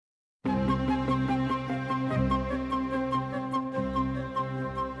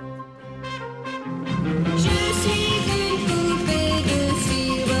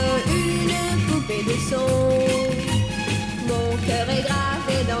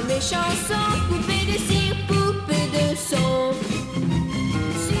chanson, poupée de cire, poupée de son.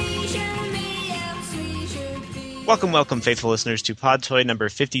 Welcome, faithful listeners, to Podtoid number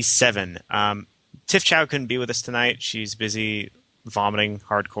 57. Tiff Chow couldn't be with us tonight. She's busy vomiting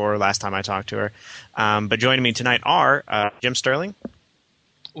hardcore last time I talked to her. But joining me tonight are Jim Sterling.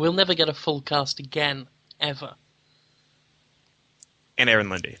 We'll never get a full cast again, ever. And Aaron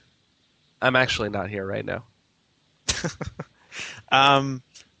Lindy. I'm actually not here right now.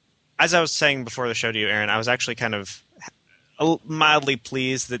 As I was saying before the show to you, Aaron, I was actually kind of mildly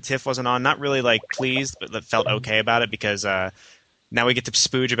pleased that Tiff wasn't on. Not really pleased, but felt okay about it because now we get to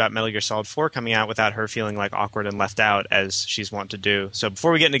spooge about Metal Gear Solid 4 coming out without her feeling awkward and left out as she's wont to do. So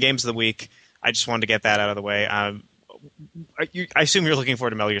before we get into games of the week, I just wanted to get that out of the way. I assume you're looking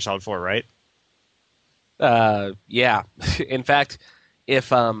forward to Metal Gear Solid 4, right? Yeah. In fact,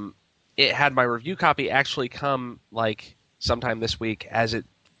 if it had my review copy actually come sometime this week, as it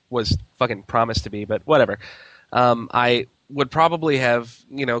was fucking promised to be, but whatever. I would probably have,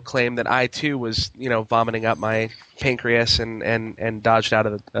 claimed that I too was, vomiting up my pancreas and dodged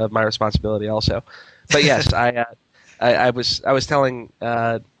out of my responsibility also. But yes, I was telling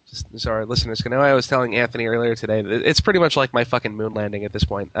so our listeners can know, I was telling Anthony earlier today that it's pretty much like my fucking moon landing at this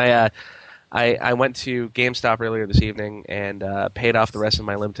point. I went to GameStop earlier this evening and paid off the rest of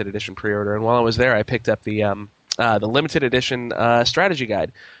my limited edition pre-order, and while I was there, I picked up the limited edition strategy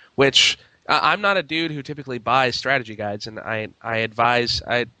guide, which I'm not a dude who typically buys strategy guides, and I advise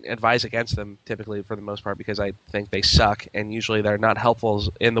against them typically for the most part because I think they suck, and usually they're not helpful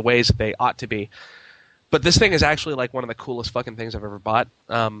in the ways that they ought to be. But this thing is actually one of the coolest fucking things I've ever bought.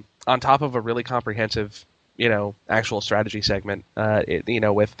 On top of a really comprehensive, actual strategy segment,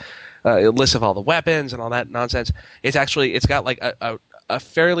 with a list of all the weapons and all that nonsense. It's got a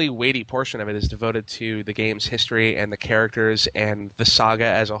fairly weighty portion of it is devoted to the game's history and the characters and the saga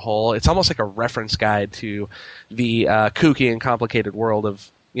as a whole. It's almost like a reference guide to the kooky and complicated world of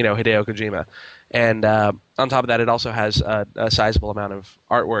Hideo Kojima. And on top of that, it also has a sizable amount of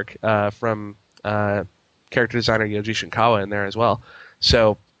artwork from character designer Yoji Shinkawa in there as well.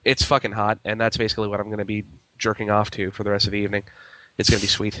 So it's fucking hot, and that's basically what I'm going to be jerking off to for the rest of the evening. It's going to be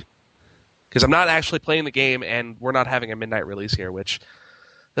sweet. Because I'm not actually playing the game, and we're not having a midnight release here, which...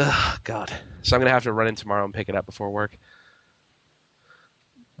 God. So I'm going to have to run in tomorrow and pick it up before work.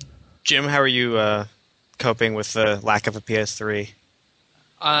 Jim, how are you coping with the lack of a PS3?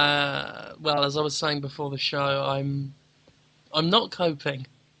 Well, as I was saying before the show, I'm not coping.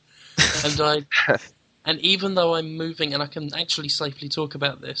 And and even though I'm moving, and I can actually safely talk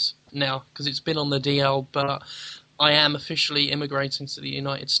about this now, because it's been on the DL, but I am officially immigrating to the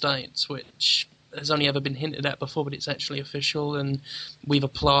United States, which has only ever been hinted at before, but it's actually official, and we've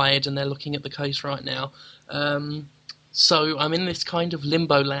applied, and they're looking at the case right now. So I'm in this kind of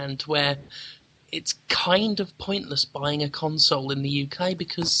limbo land where it's kind of pointless buying a console in the UK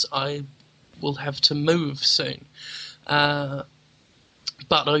because I will have to move soon.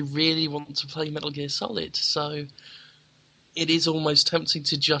 But I really want to play Metal Gear Solid, so it is almost tempting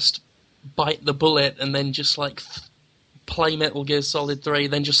to just bite the bullet and then just play Metal Gear Solid 3,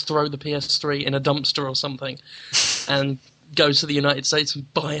 then just throw the PS3 in a dumpster or something and go to the United States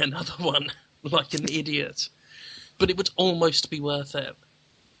and buy another one like an idiot. But it would almost be worth it.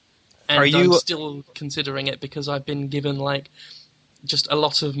 And I'm still considering it because I've been given just a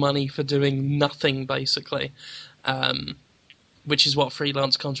lot of money for doing nothing, basically. Which is what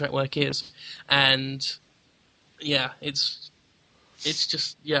freelance contract work is. And yeah, it's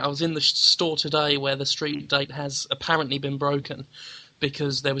just, I was in the store today where the street date has apparently been broken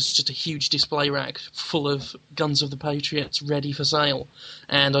because there was just a huge display rack full of Guns of the Patriots ready for sale.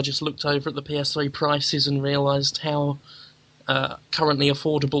 And I just looked over at the PS3 prices and realised how currently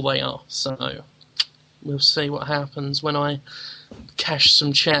affordable they are. So we'll see what happens when I cash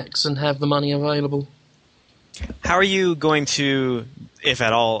some checks and have the money available. How are you going to, if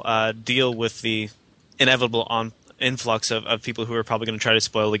at all, deal with the inevitable influx of people who are probably going to try to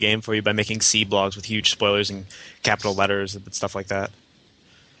spoil the game for you by making C blogs with huge spoilers and capital letters and stuff like that?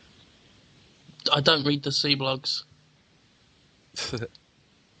 I don't read the C blogs.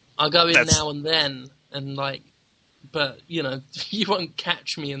 I go in now and then, and but you won't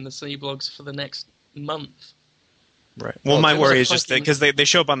catch me in the C blogs for the next month. Right. Well, my worry is just because they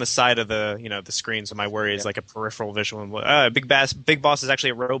show up on the side of the the screen, so my worry is like a peripheral visual. Big Boss is actually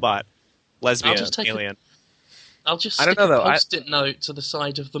a robot, lesbian, alien. I'll just stick a post-it note to the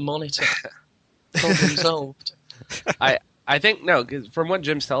side of the monitor. Problem solved. I think no. 'Cause from what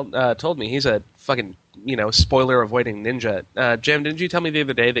Jim's told me, he's a fucking spoiler avoiding ninja. Jim, didn't you tell me the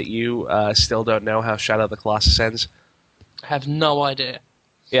other day that you still don't know how Shadow of the Colossus ends? I have no idea.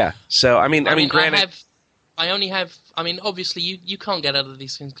 Yeah. So I mean, granted, I mean, obviously, you can't get out of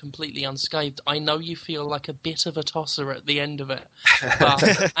these things completely unscathed. I know you feel like a bit of a tosser at the end of it,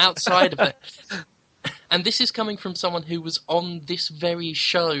 but outside of it, and this is coming from someone who was on this very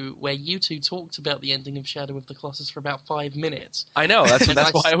show where you two talked about the ending of Shadow of the Colossus for about 5 minutes. I know that's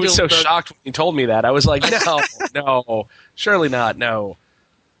why I was so shocked when you told me that. I was like, no, surely not, no.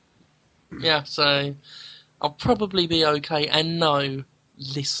 Yeah, so I'll probably be okay. And no,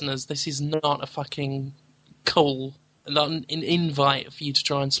 listeners, this is not a fucking call, not an invite for you to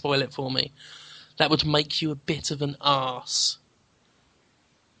try and spoil it for me. That would make you a bit of an arse.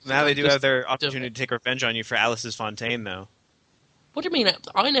 Now they do have their opportunity to take revenge on you for Alice's Fontaine, though. What do you mean?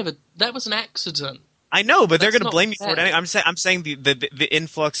 That was an accident. I know, but they're going to blame you fair. for it. Anyway. I'm saying the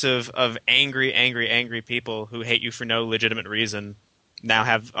influx of angry people who hate you for no legitimate reason now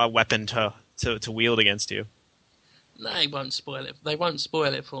have a weapon to wield against you. They won't spoil it. They won't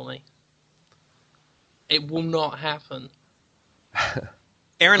spoil it for me. It will not happen.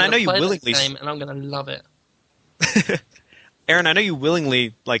 Aaron, I know you willingly. Game and I'm going to love it. Aaron, I know you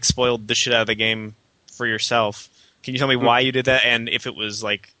willingly spoiled the shit out of the game for yourself. Can you tell me why you did that and if it was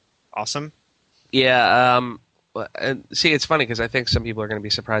awesome? Yeah. See, it's funny because I think some people are going to be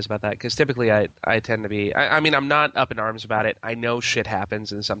surprised about that because typically I tend to be. I mean, I'm not up in arms about it. I know shit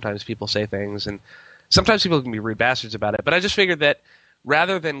happens and sometimes people say things and sometimes people can be rude bastards about it. But I just figured that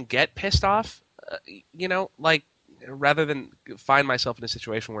rather than get pissed off, rather than find myself in a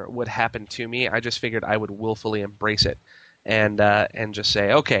situation where it would happen to me, I just figured I would willfully embrace it. And just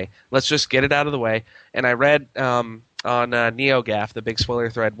say, okay, let's just get it out of the way. And I read on NeoGAF, the big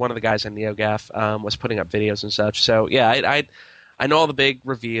spoiler thread, one of the guys on NeoGAF was putting up videos and such. So yeah, I know all the big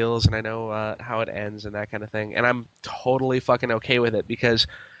reveals and I know how it ends and that kind of thing. And I'm totally fucking okay with it because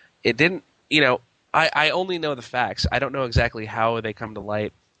it didn't. I only know the facts. I don't know exactly how they come to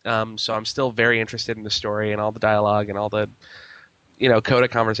light. So I'm still very interested in the story and all the dialogue and all the coda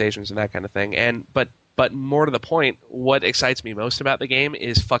conversations and that kind of thing. But more to the point, what excites me most about the game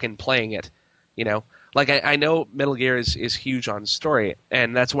is fucking playing it. I know Metal Gear is huge on story,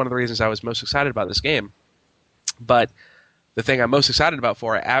 and that's one of the reasons I was most excited about this game. But the thing I'm most excited about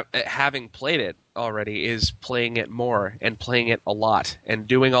having played it already is playing it more and playing it a lot and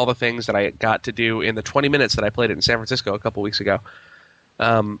doing all the things that I got to do in the 20 minutes that I played it in San Francisco a couple weeks ago.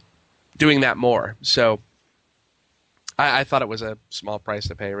 Doing that more. So I thought it was a small price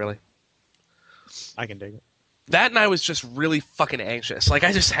to pay, really. I can dig it. That and I was just really fucking anxious. I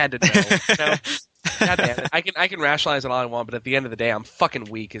just had to know. God damn it. I can rationalize it all I want, but at the end of the day, I'm fucking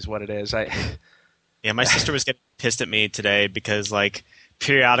weak is what it is. Yeah, my sister was getting pissed at me today because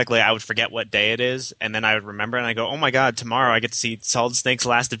periodically I would forget what day it is, and then I would remember and I go, oh my god, tomorrow I get to see Solid Snake's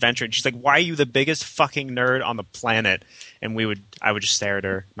Last Adventure. And she's like, why are you the biggest fucking nerd on the planet? And I would just stare at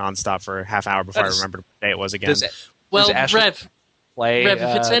her nonstop for a half hour before I remembered what day it was again. Rev, play,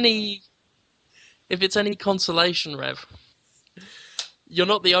 if it's any consolation, Rev, you're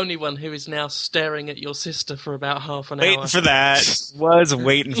not the only one who is now staring at your sister for about half an hour. Waiting for that. Was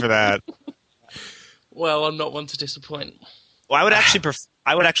waiting for that. Well, I'm not one to disappoint. Well, I would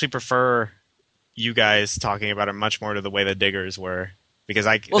actually prefer you guys talking about it much more to the way the Diggers were, because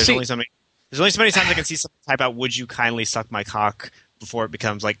there's only so many times I can see someone type out "Would you kindly suck my cock" before it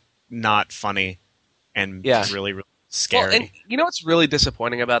becomes not funny and really, really scary. Well, and you know what's really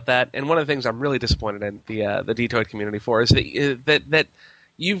disappointing about that, and one of the things I'm really disappointed in the Dtoid community for is that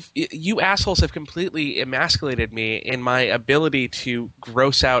you assholes have completely emasculated me in my ability to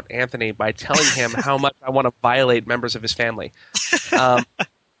gross out Anthony by telling him how much I want to violate members of his family.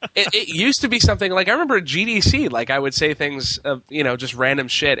 It used to be something I remember at GDC, I would say things of just random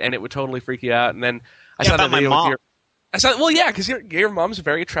shit, and it would totally freak you out. And then I saw that video my mom. Because your mom's a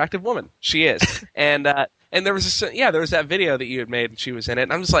very attractive woman. She is, and there was there was that video that you had made, and she was in it.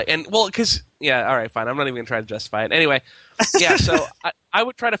 And I'm just all right, fine. I'm not even gonna try to justify it. Anyway, so I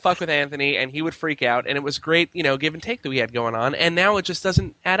would try to fuck with Anthony, and he would freak out, and it was great, give and take that we had going on. And now it just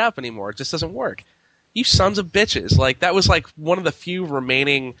doesn't add up anymore. It just doesn't work. You sons of bitches! That was one of the few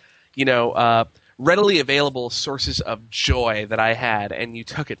remaining, readily available sources of joy that I had, and you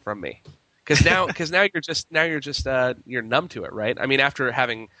took it from me. Because now you're numb to it, right? I mean, after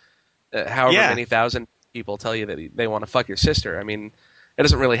having however many thousand people tell you that they want to fuck your sister, I mean, it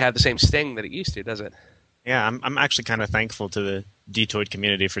doesn't really have the same sting that it used to, does it? Yeah, I'm actually kind of thankful to the Dtoid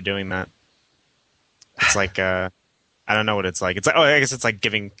community for doing that. It's I don't know what it's like. It's I guess it's like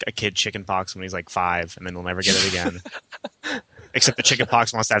giving a kid chicken pox when he's 5, and then he'll never get it again. Except the chicken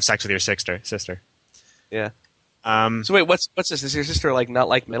pox wants to have sex with your sister. Yeah. So wait, what's this? Is your sister not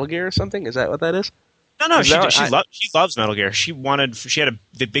like Metal Gear or something? Is that what that is? No, she No, did. She loves Metal Gear. She had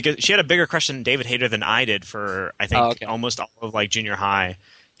a bigger crush on David Hayter than I did for I think almost all of like junior high.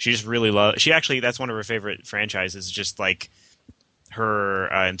 She just really loved. She actually that's one of her favorite franchises. Just like her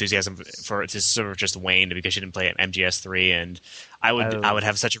enthusiasm for it to sort of just waned because she didn't play at MGS3, and I would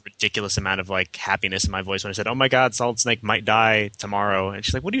have such a ridiculous amount of like happiness in my voice when I said, "Oh my God, Solid Snake might die tomorrow," and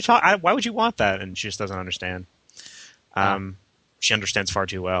she's like, "What are you talking? Why would you want that?" And she just doesn't understand. She understands far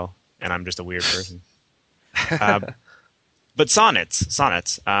too well, and I'm just a weird person. But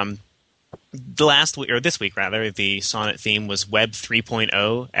sonnets. Last week, or this week rather, the sonnet theme was Web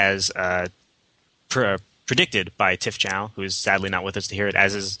 3.0 as predicted by Tiff Chow, who is sadly not with us to hear it,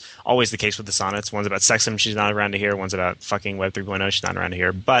 as is always the case with the sonnets. One's about Sexum, she's not around to hear. One's about fucking Web 3.0, she's not around to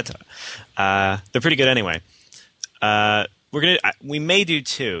hear. But they're pretty good anyway. We may do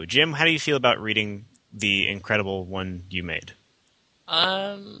two. Jim, how do you feel about reading the incredible one you made?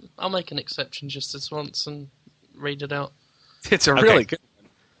 I'll make an exception just this once and read it out. It's a really good one.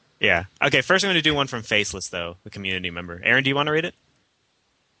 Yeah. Okay, first I'm going to do one from Faceless, though, the community member. Aaron, do you want to read it?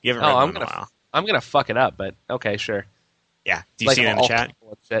 You haven't read one in a while. I'm going to fuck it up, but okay, sure. Yeah. Do you see it in the chat?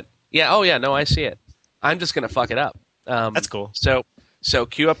 Yeah, oh yeah, no, I see it. I'm just going to fuck it up. That's cool. So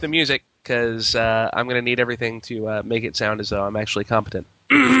cue up the music, because I'm going to need everything to make it sound as though I'm actually competent.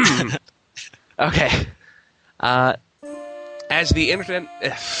 Okay. As the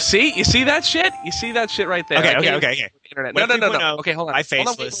internet... See? You see that shit? You see that shit right there? Okay. Internet. No. Okay, hold on. By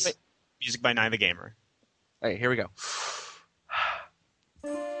Faceless. Wait. Music by Nine the Gamer. Okay, here we go.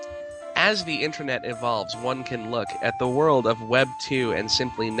 As the internet evolves, one can look at the world of Web 2 and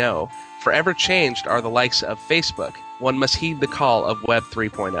simply know, forever changed are the likes of Facebook. One must heed the call of Web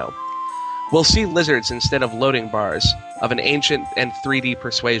 3.0. We'll see lizards instead of loading bars, of an ancient and 3D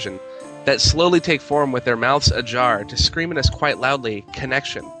persuasion, that slowly take form with their mouths ajar to scream at us quite loudly,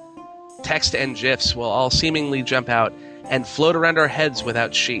 connection. Text and GIFs will all seemingly jump out and float around our heads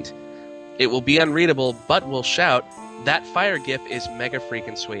without sheet. It will be unreadable, but we'll shout, that fire GIF is mega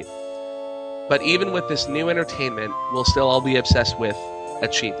freaking sweet. But even with this new entertainment, we'll still all be obsessed with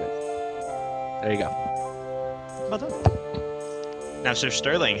achievement. There you go. Well done. Now, Sir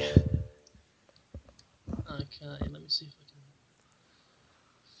Sterling. Okay, let me see if I can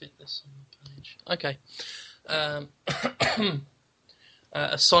fit this on the page. Okay.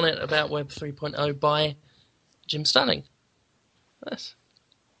 A sonnet about Web 3.0 by Jim Stanning. That's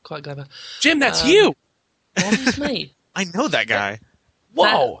quite clever. Jim, that's you! That is me. I know that guy.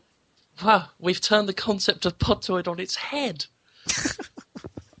 Whoa! Wow, we've turned the concept of Podtoid on its head.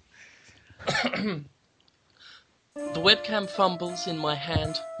 The webcam fumbles in my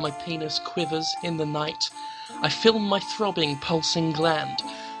hand, my penis quivers in the night. I feel my throbbing, pulsing gland.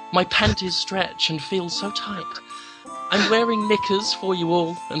 My panties stretch and feel so tight. I'm wearing knickers for you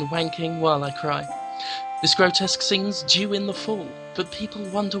all and wanking while I cry. This grotesque scene's due in the fall, but people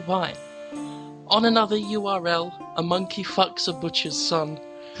wonder why. On another URL, a monkey fucks a butcher's son.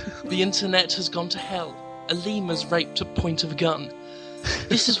 The internet has gone to hell. A lemur's raped at point of gun.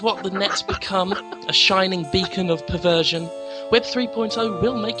 This is what the net's become, a shining beacon of perversion. Web 3.0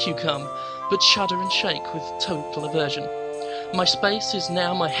 will make you come, but shudder and shake with total aversion. My space is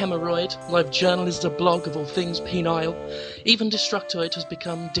now my hemorrhoid. LiveJournal is a blog of all things penile. Even Destructoid has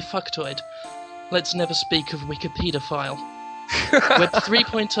become Defuctoid. Let's never speak of Wikipedia-file. Web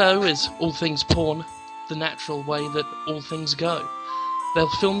 3.0 is all things porn, the natural way that all things go. They'll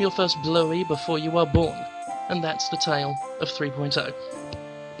film your first blowy before you are born. And that's the tale of 3.0.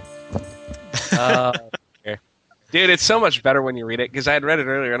 Dude, it's so much better when you read it, because I had read it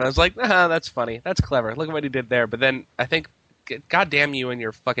earlier, and I was like, that's funny. That's clever. Look at what he did there. But then I think, God damn you and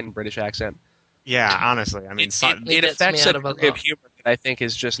your fucking British accent. Yeah, honestly. I mean, it affects a degree of humor that I think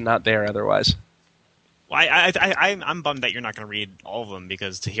is just not there otherwise. Well, I'm bummed that you're not going to read all of them,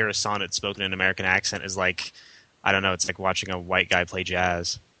 because to hear a sonnet spoken in an American accent is like, I don't know, it's like watching a white guy play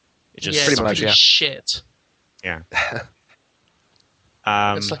jazz. It just pretty much, yeah. Shit. Yeah.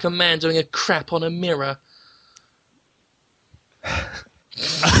 It's like a man doing a crap on a mirror.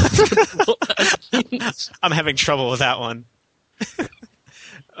 I'm having trouble with that one.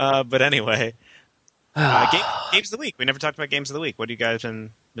 But anyway. Games of the week. We never talked about games of the week. What have you guys been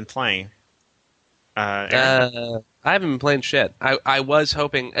playing? I haven't been playing shit. I was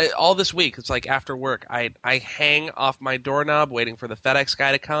hoping all this week. It's like after work, I hang off my doorknob waiting for the FedEx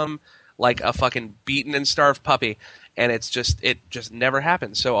guy to come, like a fucking beaten and starved puppy, and it just never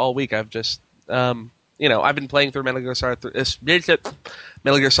happens. So all week I've just I've been playing through Metal Gear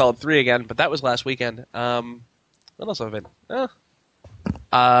Solid 3 again, but that was last weekend. What else have I been?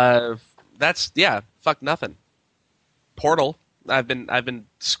 Fuck nothing. Portal. I've been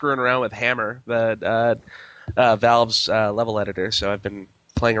screwing around with Hammer, the Valve's level editor. So I've been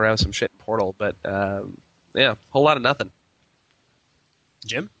playing around with some shit in Portal, but yeah, whole lot of nothing.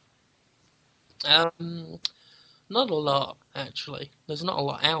 Jim? Not a lot, actually. There's not a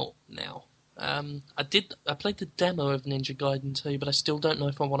lot out now. I played the demo of Ninja Gaiden 2, but I still don't know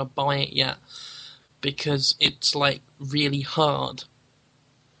if I want to buy it yet because it's like really hard,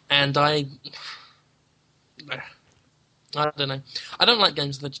 and I don't know. I don't like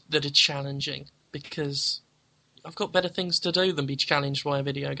games that are challenging because I've got better things to do than be challenged by a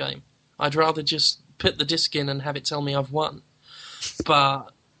video game. I'd rather just put the disc in and have it tell me I've won.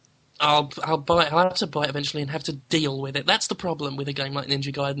 But I'll buy it. I'll have to buy it eventually and have to deal with it. That's the problem with a game like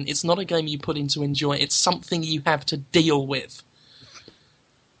Ninja Gaiden. It's not a game you put in to enjoy. It's something you have to deal with.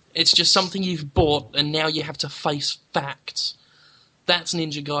 It's just something you've bought and now you have to face facts. That's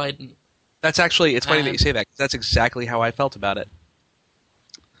Ninja Gaiden. That's actually, it's funny that you say that, 'cause that's exactly how I felt about it.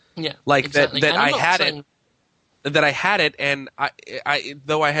 Yeah, like exactly. that And I'm I not had saying- it, that I had it, and I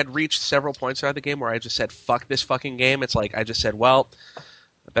though I had reached several points throughout the game where I just said, "Fuck this fucking game." It's like I just said, "Well,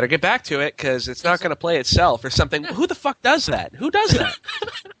 I better get back to it because it's not going to play itself or something." Who the fuck does that? Who does that?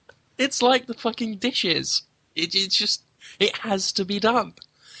 It's like the fucking dishes. It's just, it has to be done.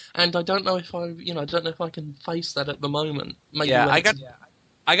 And I don't know if I don't know if I can face that at the moment. Maybe Yeah, when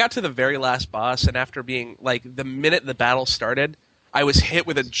I got to the very last boss, and after being, like, the minute the battle started, I was hit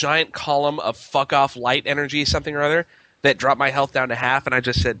with a giant column of fuck off light energy, something or other, that dropped my health down to half, and I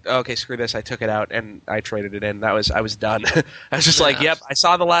just said, oh, okay, screw this. I took it out, and I traded it in. I was done. I was just like, yep, I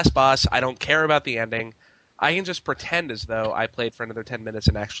saw the last boss. I don't care about the ending. I can just pretend as though I played for another 10 minutes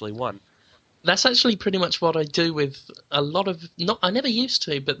and actually won. That's actually pretty much what I do with a lot of... I never used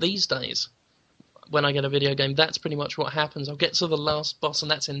to, but these days, when I get a video game, that's pretty much what happens. I'll get to the last boss,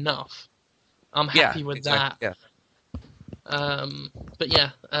 and that's enough. I'm happy with that. Yeah. But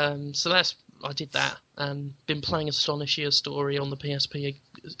yeah, so I did that, and been playing Astonishia Story on the PSP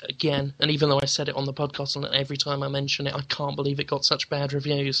again, and even though I said it on the podcast, and every time I mention it, I can't believe it got such bad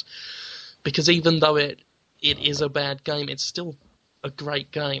reviews, because even though it is a bad game, it's still a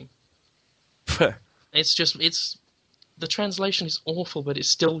great game. It's the translation is awful, but it's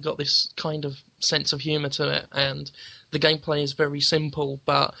still got this kind of sense of humour to it, and the gameplay is very simple,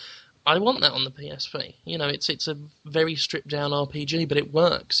 but I want that on the PSP. You know, it's a very stripped down RPG, but it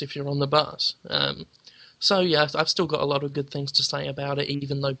works if you're on the bus. So yeah, I've still got a lot of good things to say about it,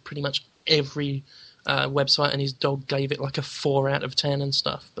 even though pretty much every website and his dog gave it like a 4 out of 10 and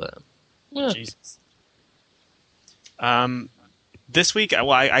stuff. But yeah. Jesus. This week,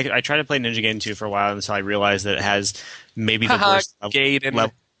 well, I tried to play Ninja Gaiden 2 for a while until I realized that it has maybe the worst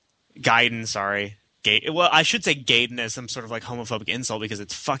Gaiden, sorry. Well, I should say Gaiden as some sort of like homophobic insult because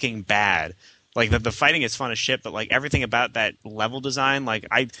it's fucking bad. Like the fighting is fun as shit, but like everything about that level design, like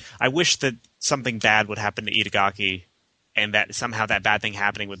I wish that something bad would happen to Itagaki, and that somehow that bad thing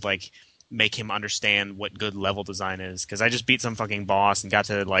happening would like make him understand what good level design is. Because I just beat some fucking boss and got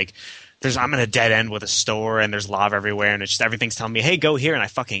to like, I'm in a dead end with a store and there's lava everywhere and it's just everything's telling me, hey, go here, and I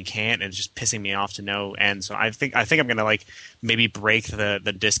fucking can't, and it's just pissing me off to no end. So I think I'm gonna like maybe break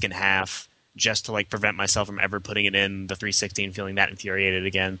the disc in half just to like prevent myself from ever putting it in the 360 and feeling that infuriated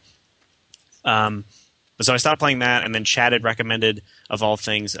again. But so I stopped playing that, and then Chad had recommended, of all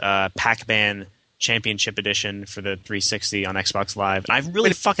things, Pac-Man Championship Edition for the 360 on Xbox Live, and I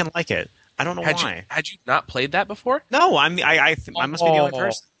really fucking like it. I don't know why. Had you not played that before? No, I must be the only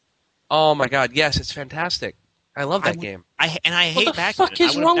person. Oh my god, yes, it's fantastic. I love that game. I hate Pac-Man. What the fuck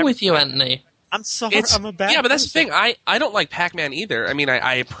is wrong with you, Anthony? I'm sorry, I'm a bad Yeah, but that's the person. thing. I don't like Pac-Man either. I mean,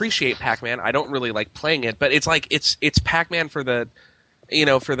 I appreciate Pac-Man. I don't really like playing it, but it's like it's Pac-Man for the,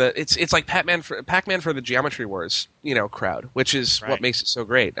 it's like Pac-Man for the Geometry Wars, crowd, which is what makes it so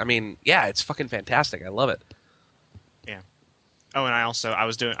great. I mean, yeah, it's fucking fantastic. I love it. Yeah. Oh, and I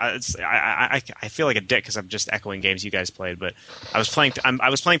was doing. I feel like a dick because I'm just echoing games you guys played, but I was playing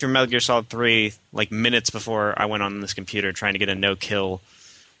through Metal Gear Solid 3 like minutes before I went on this computer trying to get a no-kill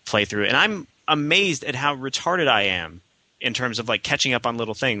playthrough, and I'm amazed at how retarded I am in terms of like catching up on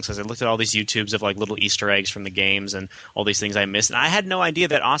little things, because I looked at all these YouTubes of like little Easter eggs from the games and all these things I missed, and I had no idea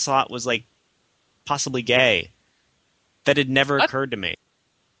that Ocelot was like possibly gay. That had never occurred to me.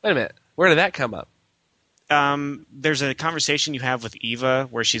 Wait a minute, where did that come up? There's a conversation you have with Eva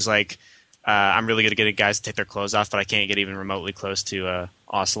where she's like, I'm really good at getting guys to take their clothes off, but I can't get even remotely close to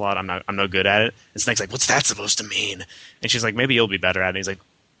Ocelot. I'm no good at it. And Snake's like, what's that supposed to mean? And she's like, maybe you'll be better at it. And he's like,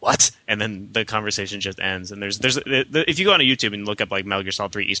 what? And then the conversation just ends. And there's if you go on YouTube and look up like Metal Gear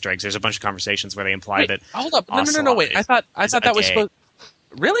Solid 3 Easter eggs, there's a bunch of conversations where they imply that. Hold up, no, wait. I thought that was supposed.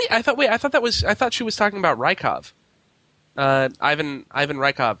 Really? I thought she was talking about Rykov. Ivan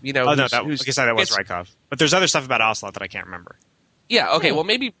Rykov. You know, Oh no, who's like I said, that was it's- Rykov. But there's other stuff about Ocelot that I can't remember. Yeah, okay. Well,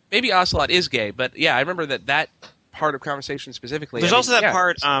 maybe Ocelot is gay, but yeah, I remember that part of conversation specifically. There's also that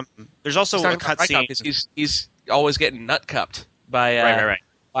part. There's also he's a talking about Rykov cutscene. 'cause he's always getting nut cupped by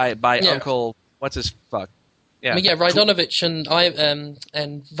by Yeah. Uncle what's his fuck. Yeah, But yeah, Raidonovich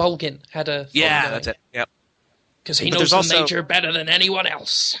and Volgin had a yeah, that's it. Yep. because he But knows there's the also- nature better than anyone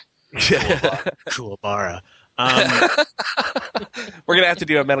else. Cool Bara. We're gonna have to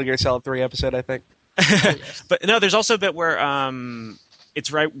do a Metal Gear Solid 3 episode, I think. But no, there's also a bit where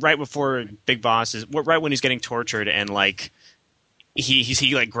it's right before Big Boss is right when he's getting tortured and like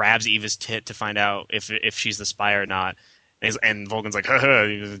he like grabs Eva's tit to find out if she's the spy or not. And Vulcan's like,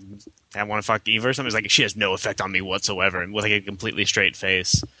 I want to fuck Eva or something. He's like, she has no effect on me whatsoever, and with like a completely straight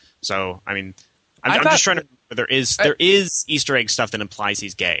face. So, I mean, I'm just trying to remember, there is Easter egg stuff that implies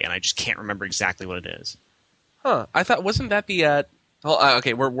he's gay, and I just can't remember exactly what it is. Huh? I thought wasn't that the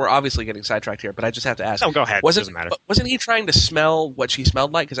okay, we're obviously getting sidetracked here, but I just have to ask. No, go ahead. It doesn't matter. Wasn't he trying to smell what she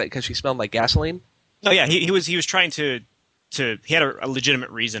smelled like? Because she smelled like gasoline. Oh yeah, he was trying to he had a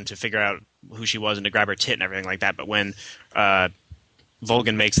legitimate reason to figure out who she was and to grab her tit and everything like that. But when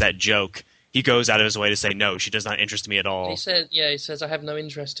Volgan makes that joke, he goes out of his way to say, no, she does not interest me at all. He says, I have no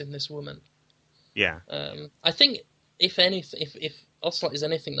interest in this woman. Yeah. I think if Ocelot is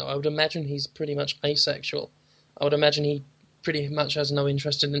anything, though, I would imagine he's pretty much asexual. I would imagine he pretty much has no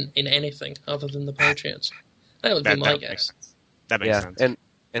interest in anything other than the Patriots. That would be my guess. That makes sense.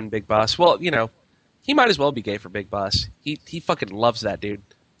 And Big Boss. Well, you know, he might as well be gay for Big Boss. He fucking loves that dude.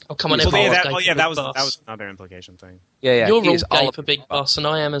 Oh, come on, that was was another implication thing. Yeah. You're he's all gay all for Big Boss, and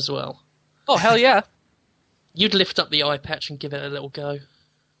I am as well. Oh hell yeah! You'd lift up the eye patch and give it a little go.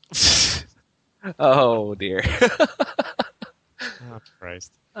 Oh dear. Oh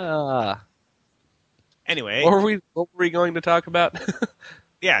Christ. Anyway, Anyway, what were we going to talk about?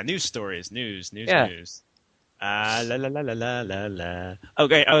 yeah, news stories, news. Yeah. La la la la la la la.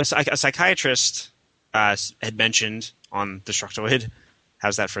 Okay, a psychiatrist had mentioned on Destructoid.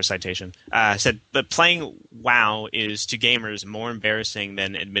 How's that for a citation? Said that playing WoW is to gamers more embarrassing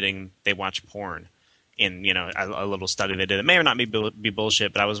than admitting they watch porn. In a little study they did, it may or not be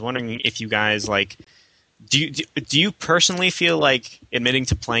bullshit, but I was wondering if you guys like. Do you personally feel like admitting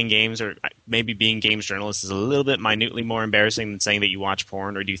to playing games or maybe being games journalists is a little bit minutely more embarrassing than saying that you watch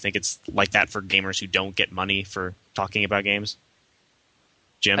porn, or do you think it's like that for gamers who don't get money for talking about games?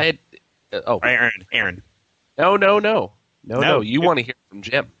 Jim? Aaron. No. You want to hear from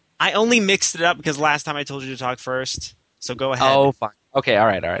Jim? I only mixed it up because last time I told you to talk first, so go ahead. Oh, fine. Okay, all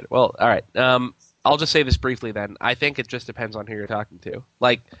right. Well, all right. I'll just say this briefly then. I think it just depends on who you're talking to.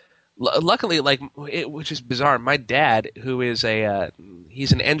 Like, luckily, which is bizarre, my dad, who is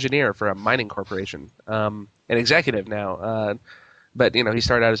he's an engineer for a mining corporation, an executive now, but, he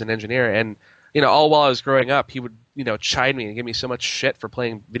started out as an engineer, and, all while I was growing up, he would, chide me and give me so much shit for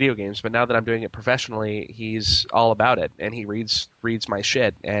playing video games, but now that I'm doing it professionally, he's all about it, and he reads my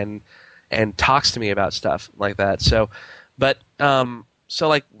shit, and talks to me about stuff like that, so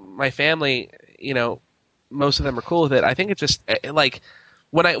like, my family, most of them are cool with it. I think it just, like,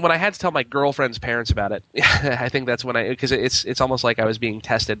 when I had to tell my girlfriend's parents about it, I think that's when because it's almost like I was being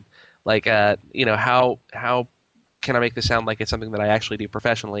tested, like, how can I make this sound like it's something that I actually do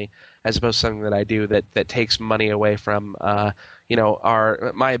professionally, as opposed to something that I do that takes money away from, my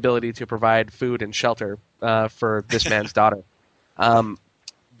ability to provide food and shelter for this man's daughter.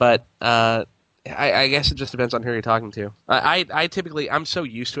 But I guess it just depends on who you're talking to. I typically, I'm so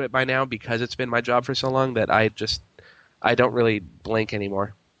used to it by now because it's been my job for so long that I don't really blink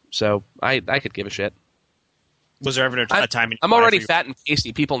anymore. So I could give a shit. Was there ever a time? I'm already fat and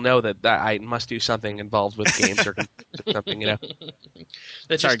pasty. People know that I must do something involved with games or something,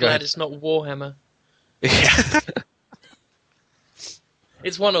 They're just glad it's not Warhammer. Yeah.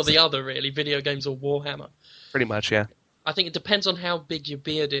 It's one or the other, really, video games or Warhammer. Pretty much, yeah. I think it depends on how big your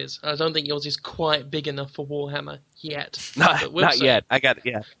beard is. I don't think yours is quite big enough for Warhammer yet. Not yet. I got it,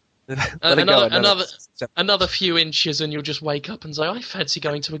 yeah. Another few inches and you'll just wake up and say, I fancy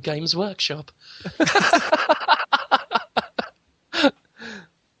going to a Games Workshop.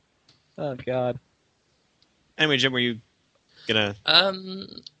 Oh, God. Anyway, Jim, were you gonna...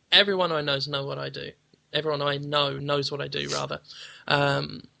 Everyone I know what I do. Everyone I know knows what I do, rather.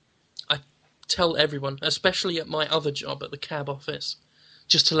 I tell everyone, especially at my other job at the cab office,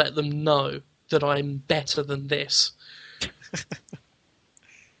 just to let them know that I'm better than this.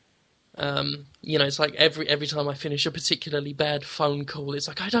 It's like every time I finish a particularly bad phone call, it's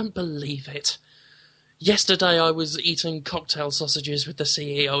like, I don't believe it. Yesterday I was eating cocktail sausages with the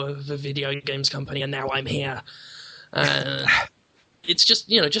CEO of a video games company, and now I'm here. It's just,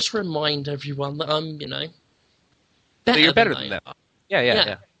 just remind everyone that I'm, So you're better than than they them. are.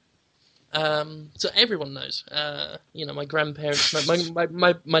 Yeah. So everyone knows. My grandparents,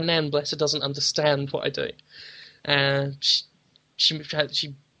 my nan, bless her, doesn't understand what I do.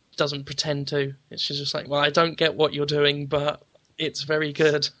 She doesn't pretend to. She's just like, well, I don't get what you're doing, but it's very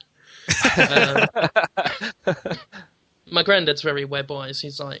good. My granddad's very web-wise.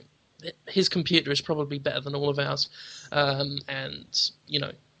 He's like, his computer is probably better than all of ours. And,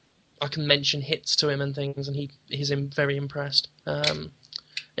 I can mention hits to him and things, and he's very impressed.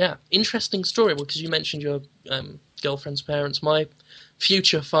 Yeah, interesting story. Well, because you mentioned your girlfriend's parents. My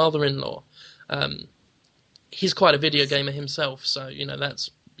future father-in-law, he's quite a video gamer himself, so,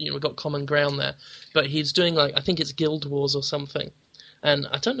 that's, we've got common ground there. But he's doing, I think it's Guild Wars or something. And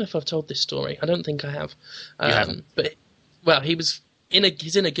I don't know if I've told this story. I don't think I have. You haven't. But, well, he's in a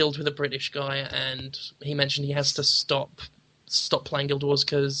guild with a British guy, and he mentioned he has to stop playing Guild Wars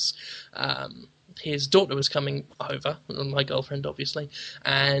because his daughter was coming over, my girlfriend, obviously,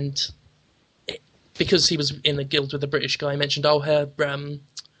 and because he was in a guild with a British guy, he mentioned, her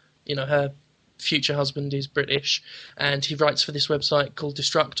future husband is British, and he writes for this website called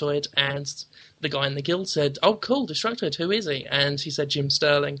Destructoid, and the guy in the guild said, "Oh, cool, Destructoid, who is he?" And he said, "Jim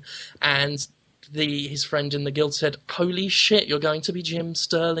Sterling," and his friend in the guild said, "Holy shit, you're going to be Jim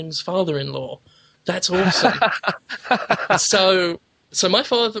Sterling's father-in-law. That's awesome." So my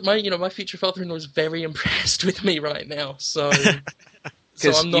future father-in-law is very impressed with me right now. So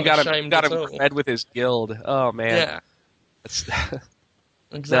I'm not ashamed at all. You got him cred with his guild. Oh man, yeah,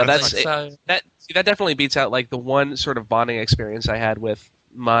 No, exactly. that definitely beats out the one sort of bonding experience I had with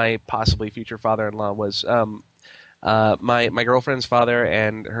my possibly future father-in-law was my girlfriend's father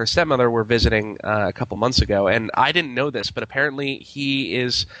and her stepmother were visiting a couple months ago, and I didn't know this, but apparently he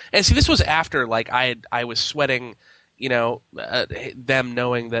is. And see, this was after I was sweating, them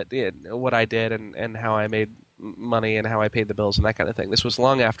knowing that what I did and how I made money and how I paid the bills and that kind of thing. This was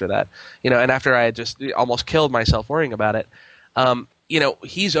long after that, and after I had just almost killed myself worrying about it.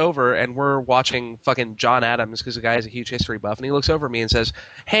 He's over and we're watching fucking John Adams because the guy is a huge history buff, and he looks over at me and says,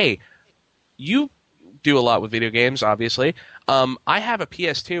 "Hey, you do a lot with video games, obviously. I have a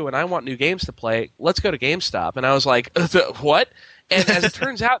PS2 and I want new games to play. Let's go to GameStop." And I was like, "What?" And as it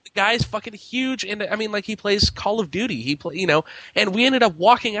turns out, the guy's fucking huge into, he plays Call of Duty. And we ended up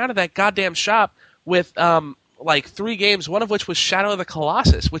walking out of that goddamn shop with 3 games, one of which was Shadow of the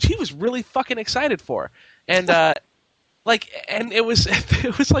Colossus, which he was really fucking excited for. And and it was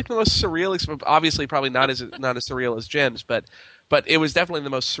the most surreal experience. Obviously, probably not as surreal as Jim's, but it was definitely the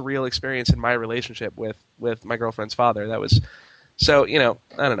most surreal experience in my relationship with my girlfriend's father. That was so. I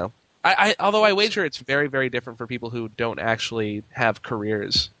don't know. Although I wager it's very, very different for people who don't actually have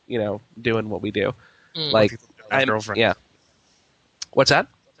careers, doing what we do. Girlfriends. Yeah. What's that?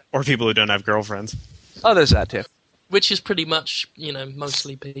 Or people who don't have girlfriends. Oh, there's that too. Which is pretty much,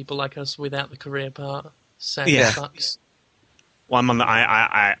 mostly people like us without the career part. Sad fucks. Well,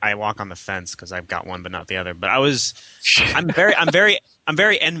 I walk on the fence because I've got one but not the other. But I'm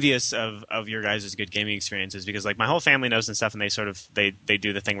very envious of your guys' good gaming experiences because my whole family knows and stuff, and they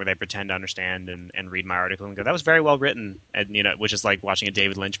do the thing where they pretend to understand and read my article and go, "That was very well written," and which is like watching a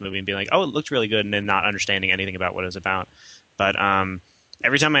David Lynch movie and being like, "Oh, it looked really good," and then not understanding anything about what it was about. But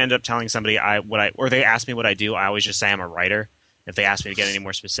every time I end up telling somebody or they ask me what I do, I always just say I'm a writer. If they ask me to get any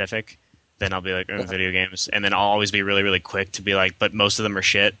more specific, then I'll be like, video games. And then I'll always be really, really quick to be like, but most of them are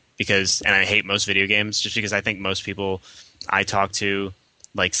shit and I hate most video games just because I think most people I talk to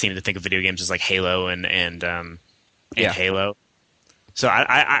seem to think of video games as like Halo and Halo. So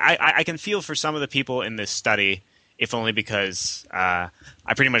I can feel for some of the people in this study, if only because I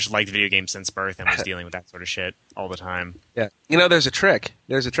pretty much liked video games since birth and was dealing with that sort of shit all the time. Yeah. There's a trick.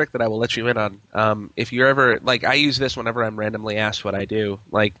 There's a trick that I will let you in on. If you're ever I use this whenever I'm randomly asked what I do.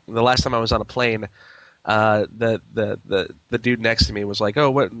 Like the last time I was on a plane, the dude next to me was like, "Oh,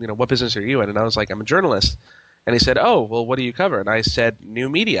 what business are you in?" And I was like, "I'm a journalist." And he said, "Oh, well, what do you cover?" And I said, "New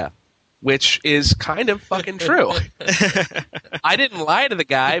media." Which is kind of fucking true. I didn't lie to the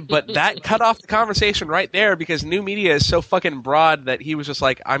guy, but that cut off the conversation right there because new media is so fucking broad that he was just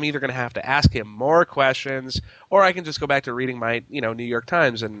like, I'm either going to have to ask him more questions or I can just go back to reading my, New York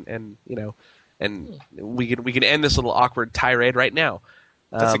Times and we can end this little awkward tirade right now.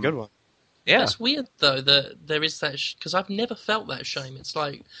 That's a good one. Yeah. That's weird, though, that there is that, because I've never felt that shame. It's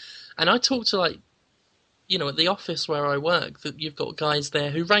like, and I talk to at the office where I work, that you've got guys there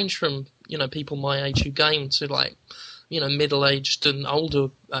who range from, people my age who game to middle-aged and older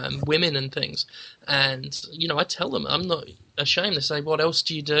women and things. And, I tell them, I'm not ashamed. They say, what else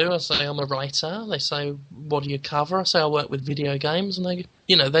do you do? I say, I'm a writer. They say, what do you cover? I say, I work with video games. And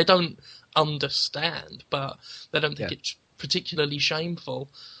they don't understand, but they don't think it's particularly shameful.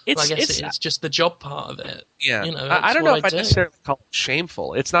 I guess it's just the job part of it. Yeah. I don't know if I necessarily call it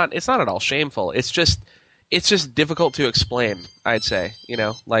shameful. It's not at all shameful. It's just difficult to explain, I'd say.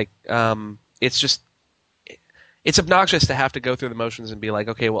 It's obnoxious to have to go through the motions and be like,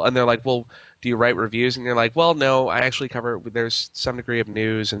 okay, well, and they're like, well, do you write reviews? And you're like, well, no, I actually cover, there's some degree of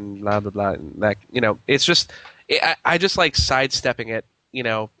news and blah, blah, blah. And that, it's just, I just like sidestepping it,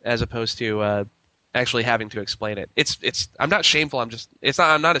 as opposed to actually having to explain it. I'm not shameful. I'm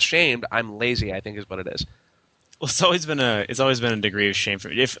not ashamed. I'm lazy, I think is what it is. Well, it's always been a degree of shame for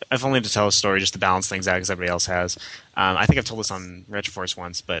me. If only to tell a story just to balance things out, because everybody else has. I think I've told this on Retroforce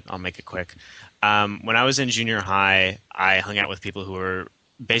once, but I'll make it quick. When I was in junior high, I hung out with people who were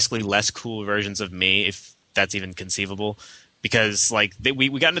basically less cool versions of me, if that's even conceivable. Because we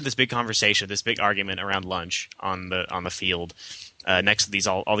got into this big conversation, this big argument around lunch on the field next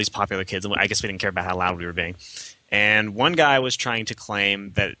to all these popular kids. And I guess we didn't care about how loud we were being. And one guy was trying to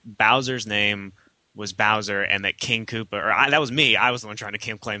claim that Bowser's name was Bowser, and that King Koopa, that was me. I was the one trying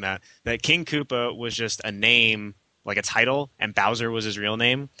to claim that King Koopa was just a name, like a title, and Bowser was his real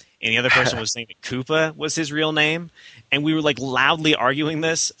name. And the other person was saying that Koopa was his real name. And we were loudly arguing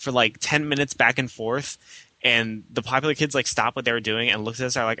this for 10 minutes back and forth. And the popular kids stopped what they were doing and looked at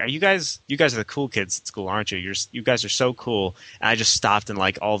us. Are like, "Are you guys are the cool kids at school, aren't you? You guys are so cool." And I just stopped, and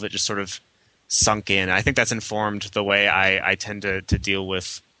all of it just sort of sunk in. I think that's informed the way I tend to deal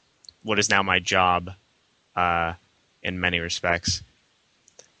with what is now my job, in many respects.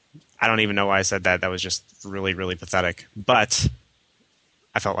 I don't even know why I said that. That was just really, really pathetic. But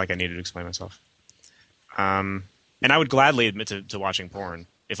I felt like I needed to explain myself. And I would gladly admit to watching porn,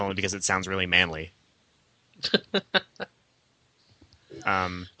 if only because it sounds really manly.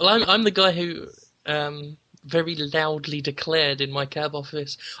 Well, I'm the guy who very loudly declared in my cab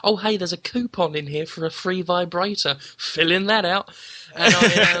office, "Oh, hey, there's a coupon in here for a free vibrator. Filling that out."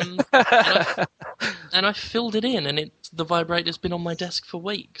 And I filled it in, and the vibrator's been on my desk for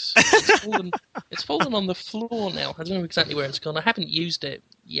weeks. It's fallen on the floor now. I don't know exactly where it's gone. I haven't used it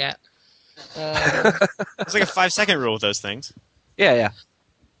yet. It's like a 5-second rule with those things. Yeah.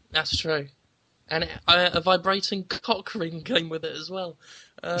 That's true. And a vibrating cock ring came with it as well.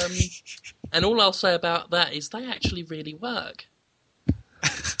 And all I'll say about that is they actually really work.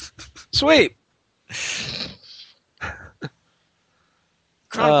 Sweet.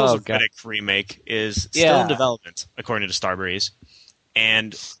 Chronicles of Riddick remake is still in development, according to Starbreeze.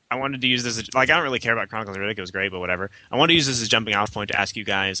 And I wanted to use this I don't really care about Chronicles of Riddick, it was great, but whatever. I wanted to use this as a jumping off point to ask you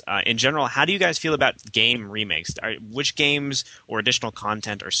guys, in general, how do you guys feel about game remakes? Which games or additional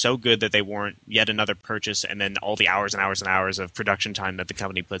content are so good that they warrant yet another purchase, and then all the hours and hours and hours of production time that the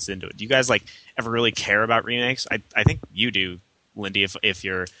company puts into it? Do you guys ever really care about remakes? I think you do, Lindy, if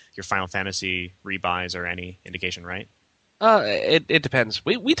your Final Fantasy rebuys are any indication, right? It depends.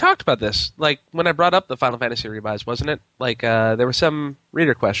 We talked about this, when I brought up the Final Fantasy rebuys, wasn't it? There was some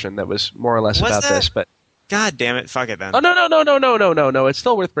reader question that was more or less about this, but God damn it, fuck it then. Oh no! It's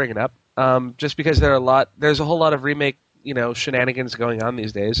still worth bringing up. Just because there's a whole lot of remake, shenanigans going on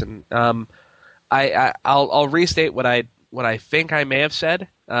these days, and I'll restate what I think I may have said,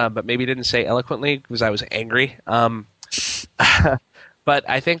 but maybe didn't say eloquently because I was angry. But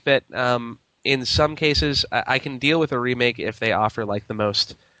I think that in some cases, I can deal with a remake if they offer the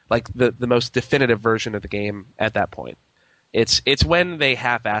most definitive version of the game at that point. It's when they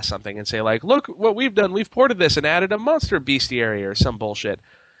half-ass something and say look what we've done, we've ported this and added a monster bestiary or some bullshit,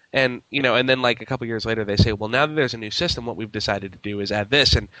 and and then a couple years later they say, well, now that there's a new system, what we've decided to do is add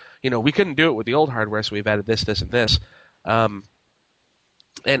this, and we couldn't do it with the old hardware, so we've added this, this, and this. And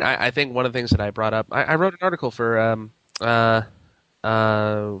I think one of the things that I brought up, I wrote an article for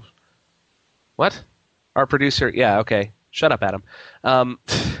what? Our producer? Yeah, okay. Shut up, Adam.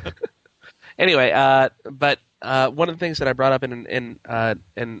 Anyway, but one of the things that I brought up in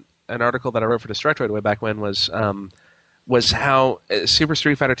an article that I wrote for Destructoid way back when was how Super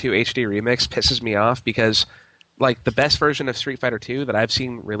Street Fighter 2 HD Remix pisses me off because the best version of Street Fighter 2 that I've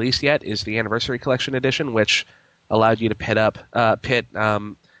seen released yet is the Anniversary Collection Edition, which allowed you to pit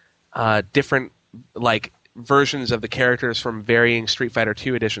different versions of the characters from varying Street Fighter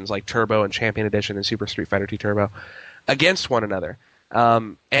 2 editions, like Turbo and Champion Edition and Super Street Fighter 2 Turbo, against one another.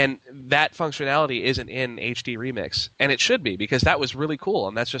 And that functionality isn't in HD Remix, and it should be, because that was really cool,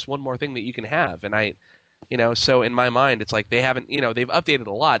 and that's just one more thing that you can have. And So in my mind, it's like they haven't, they've updated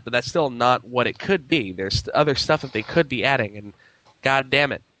a lot, but that's still not what it could be. There's other stuff that they could be adding, and god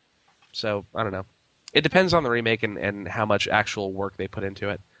damn it. So, I don't know. It depends on the remake and how much actual work they put into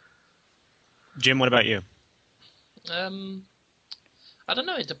it. Jim, what about you? I don't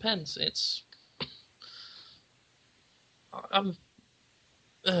know. It depends. I'm.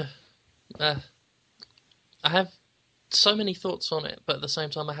 I have so many thoughts on it, but at the same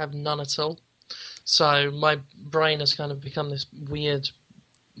time, I have none at all. So my brain has kind of become this weird,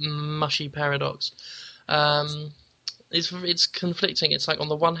 mushy paradox. It's conflicting. It's like on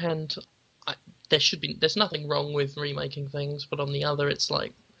the one hand, there's nothing wrong with remaking things, but on the other, it's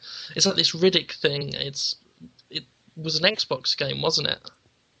like this Riddick thing. It was an Xbox game, wasn't it?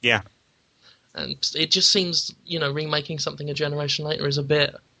 Yeah. And it just seems, remaking something a generation later is a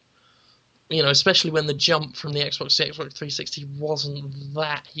bit, especially when the jump from the Xbox to the Xbox 360 wasn't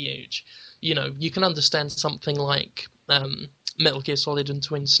that huge. You can understand something like Metal Gear Solid and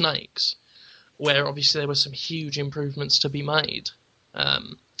Twin Snakes, where obviously there were some huge improvements to be made.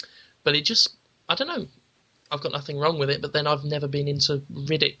 But it just, I don't know. I've got nothing wrong with it, but then I've never been into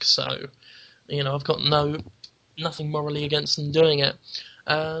Riddick, so, I've got nothing morally against them doing it.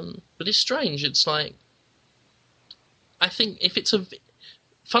 But it's strange. It's like, I think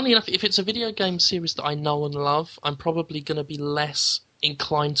funnily enough, if it's a video game series that I know and love, I'm probably going to be less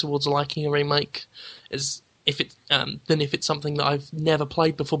inclined towards liking a remake than if it's something that I've never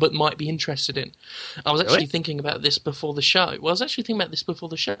played before but might be interested in. I was actually thinking about this before the show. It was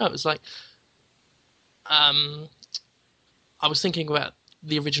like, I was thinking about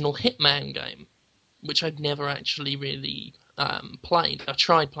the original Hitman game, which I'd never actually really played. I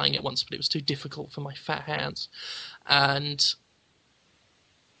tried playing it once, but it was too difficult for my fat hands. And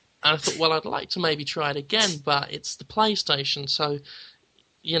I thought, well, I'd like to maybe try it again, but it's the PlayStation, so,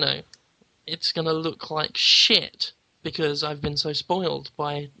 it's going to look like shit because I've been so spoiled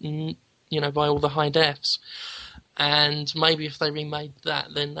by all the high defs. And maybe if they remade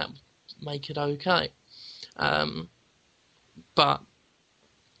that, then that would make it okay. But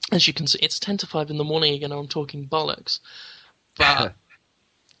as you can see, it's 10 to 5 in the morning again, and I'm talking bollocks. But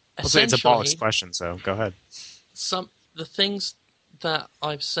It's a bollocks question, so go ahead. The things that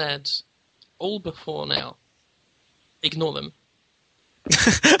I've said all before now, ignore them.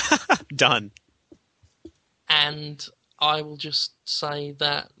 Done. And I will just say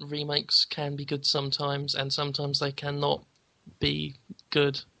that remakes can be good sometimes, and sometimes they cannot be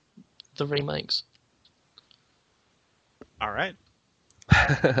good, the remakes. All right.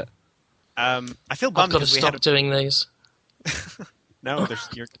 I feel bummed I've got to because stop doing these. No,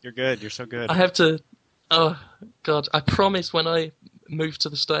 you're good. You're so good. I have to... Oh, God. I promise when I move to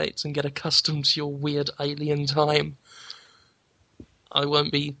the States and get accustomed to your weird alien time, I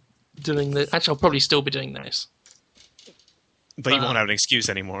won't be doing this. Actually, I'll probably still be doing this. But you won't have an excuse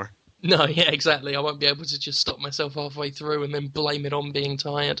anymore. No, yeah, exactly. I won't be able to just stop myself halfway through and then blame it on being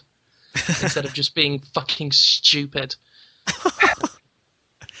tired instead of just being fucking stupid. I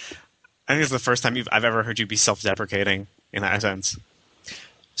think it's the first time I've ever heard you be self-deprecating in that sense.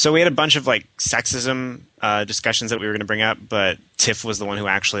 So we had a bunch of sexism discussions that we were going to bring up, but Tiff was the one who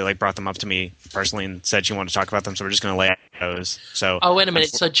actually brought them up to me personally and said she wanted to talk about them. So we're just going to lay out those. So wait a minute.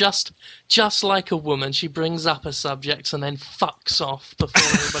 So just like a woman, she brings up a subject and then fucks off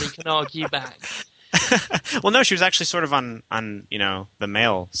before anybody can argue back. Well, no, she was actually sort of on the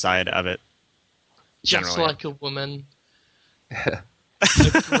male side of it. Just generally. like a woman,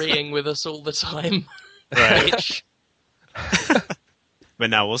 agreeing with us all the time. Right. But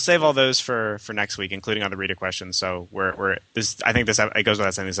no, we'll save all those for next week, including on the reader questions. So I think it goes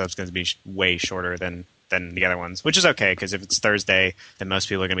without saying this episode's going to be way shorter than the other ones, which is okay because if it's Thursday, then most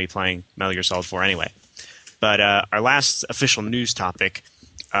people are going to be playing Metal Gear Solid 4 anyway. But our last official news topic,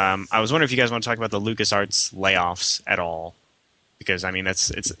 I was wondering if you guys want to talk about the LucasArts layoffs at all, because I mean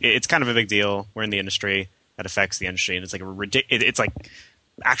it's kind of a big deal. We're in the industry, that affects the industry, and it's like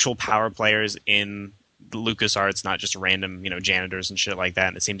actual power players in the LucasArts, not just random janitors and shit like that.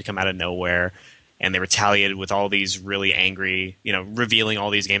 And it seemed to come out of nowhere, and they retaliated with all these really angry, revealing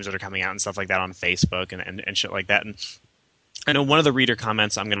all these games that are coming out and stuff like that on Facebook and shit like that. And I know one of the reader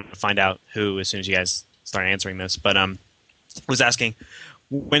comments, I'm going to find out who as soon as you guys start answering this, but was asking,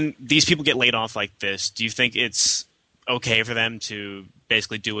 when these people get laid off like this, do you think it's okay for them to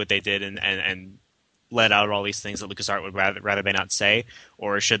basically do what they did and let out all these things that LucasArts would rather they not say,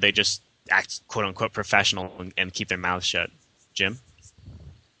 or should they just act quote unquote professional and keep their mouths shut? Jim?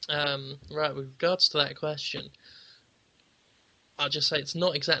 Right, with regards to that question, I just say it's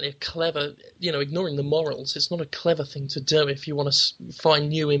not exactly a clever, ignoring the morals, it's not a clever thing to do if you want to find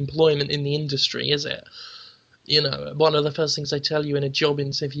new employment in the industry, is it? One of the first things they tell you in a job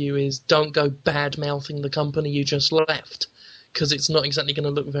interview is don't go bad-mouthing the company you just left, because it's not exactly going to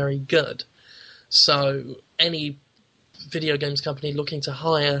look very good. So any video games company looking to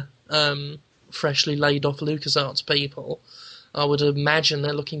hire freshly laid-off LucasArts people, I would imagine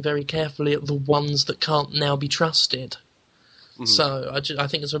they're looking very carefully at the ones that can't now be trusted. Mm-hmm. So I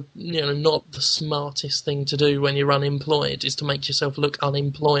think it's not the smartest thing to do when you're unemployed is to make yourself look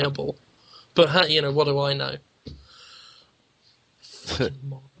unemployable. But what do I know?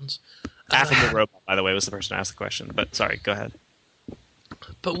 Morons. Affable Robot, by the way, was the person who asked the question. But sorry, go ahead.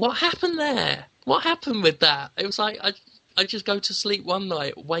 But what happened there? What happened with that? It was like I just go to sleep one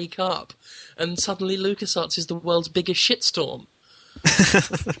night, wake up, and suddenly LucasArts is the world's biggest shitstorm.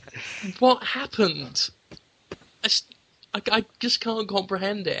 What happened? I just can't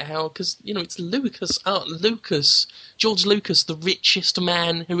comprehend it. How? Because it's George Lucas, the richest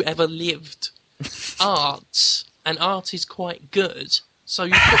man who ever lived. Art is quite good. So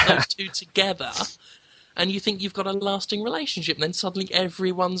you put those two together, and you think you've got a lasting relationship. And then suddenly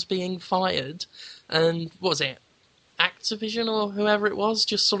everyone's being fired, and what was it? Activision or whoever it was,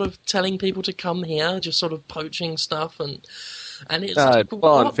 just sort of telling people to come here, just sort of poaching stuff, and it's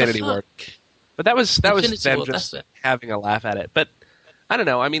Infinity Ward. But that was them just having a laugh at it. But I don't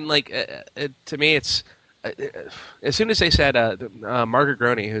know. I mean, to me, it's as soon as they said Margaret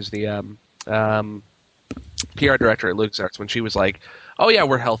Groney, who's the PR director at LucasArts, when she was like, "Oh yeah,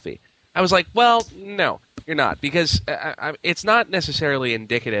 we're healthy," I was like, "Well, no, you're not," because it's not necessarily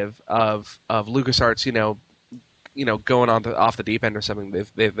indicative of LucasArts, going off the deep end or something.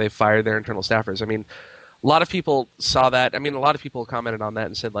 They've fired their internal staffers. I mean, a lot of people saw that. I mean, a lot of people commented on that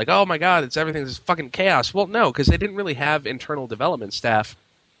and said, like, "Oh my God, everything's fucking chaos." Well, no, because they didn't really have internal development staff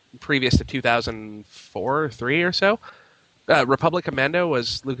previous to 2004 or 3 or so. Republic Commando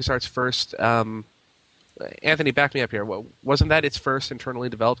was LucasArts' first. Anthony, back me up here. Wasn't that its first internally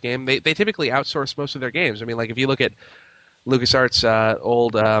developed game? They typically outsource most of their games. I mean, like if you look at LucasArts'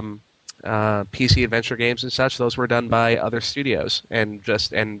 old PC adventure games and such, those were done by other studios and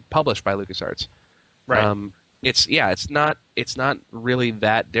published by LucasArts. Right. It's not really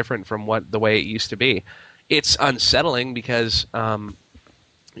that different from the way it used to be. It's unsettling because I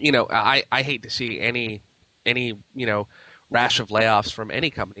hate to see any rash of layoffs from any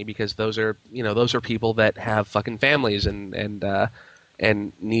company, because those are people that have fucking families and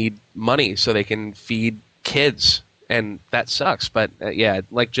need money so they can feed kids, and that sucks. But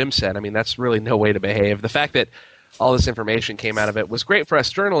like Jim said, I mean, that's really no way to behave. The fact that all this information came out of it was great for us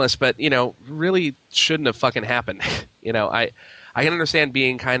journalists, but really shouldn't have fucking happened. I can understand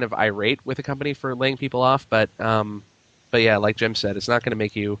being kind of irate with a company for laying people off, but yeah, like Jim said, it's not going to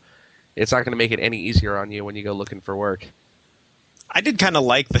make it any easier on you when you go looking for work. I did kind of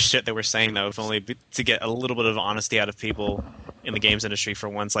like the shit they were saying, though, if only to get a little bit of honesty out of people in the games industry for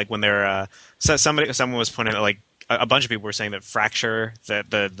once. Like when they're someone was pointing out, like a bunch of people were saying that Fracture,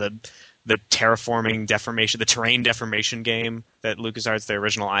 the terraforming deformation, the terrain deformation game that LucasArts, their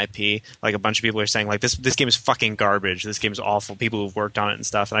original IP, like a bunch of people are saying like this game is fucking garbage. This game is awful. People who've worked on it and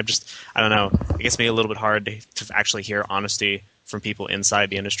stuff. And I don't know. It gets me a little bit hard to actually hear honesty from people inside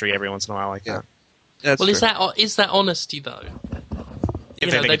the industry every once in a while like that. That's true. Is that honesty though?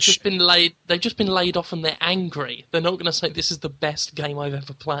 They've just been laid off and they're angry. They're not going to say this is the best game I've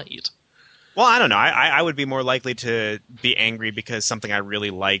ever played. Well, I don't know. I would be more likely to be angry because something I really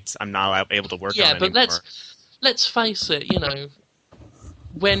liked I'm not able to work on anymore. Yeah, but let's face it.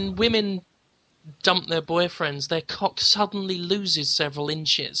 When women dump their boyfriends, their cock suddenly loses several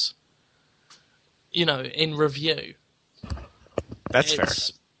inches. In review. That's fair.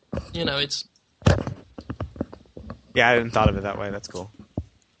 It's. Yeah, I hadn't thought of it that way. That's cool.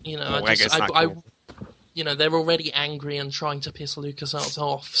 I guess not cool. They're already angry and trying to piss LucasArts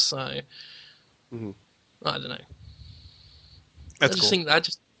off, so I don't know. That's cool.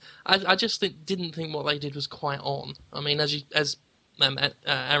 I just didn't think what they did was quite on. I mean, as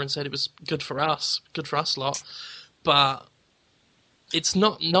Aaron said, it was good for us lot, but it's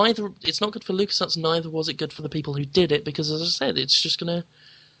not good for LucasArts. Neither was it good for the people who did it, because, as I said, it's just gonna.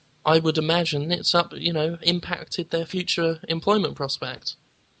 I would imagine it's impacted their future employment prospects.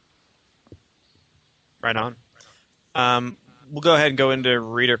 Right on. We'll go ahead and go into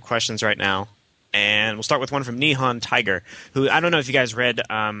reader questions right now. And we'll start with one from Nihon Tiger, who, I don't know if you guys read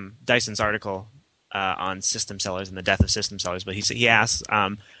Dyson's article on system sellers and the death of system sellers, but he asks,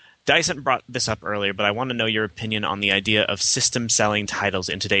 Dyson brought this up earlier, but I want to know your opinion on the idea of system-selling titles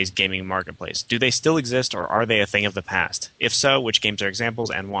in today's gaming marketplace. Do they still exist, or are they a thing of the past? If so, which games are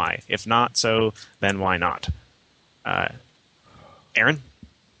examples, and why? If not so, then why not? Aaron?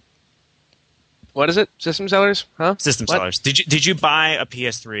 What is it? System sellers? Huh? System sellers. Did you buy a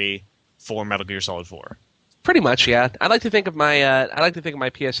PS3 for Metal Gear Solid 4? Pretty much, yeah. I like to think of my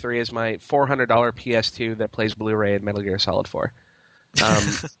PS3 as my $400 PS2 that plays Blu-ray and Metal Gear Solid 4.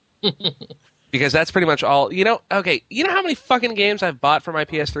 Because that's pretty much all. Okay, you know how many fucking games I've bought for my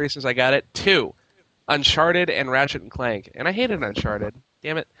PS3 since I got it? 2. Uncharted and Ratchet and Clank. And I hated Uncharted.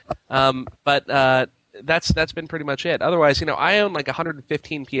 Damn it. But that's been pretty much it. Otherwise, I own like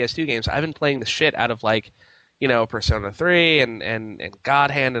 115 PS2 games. I've been playing the shit out of Persona 3 and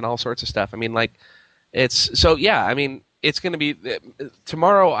God Hand and all sorts of stuff. I mean, it's going to be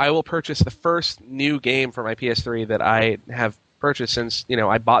tomorrow. I will purchase the first new game for my PS3 that I have purchased since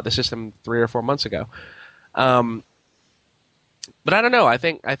I bought the system 3 or 4 months ago. But I don't know. I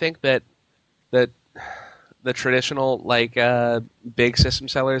think that the traditional big system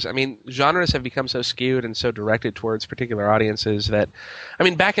sellers. I mean, genres have become so skewed and so directed towards particular audiences that, I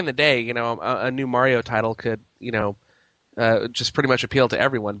mean, back in the day, a new Mario title could just pretty much appeal to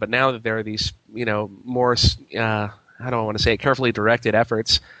everyone. But now that there are these more how do I want to say it, carefully directed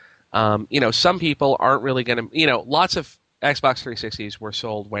efforts, some people aren't really going to lots of Xbox 360s were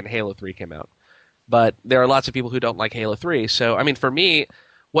sold when Halo 3 came out, but there are lots of people who don't like Halo 3. So I mean, for me,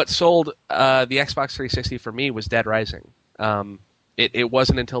 what sold the Xbox 360 for me was Dead Rising. It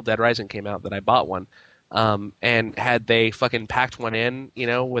wasn't until Dead Rising came out that I bought one. And had they fucking packed one in,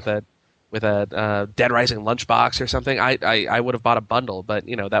 with a Dead Rising lunchbox or something, I would have bought a bundle. But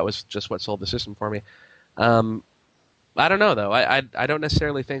that was just what sold the system for me. I don't know though. I don't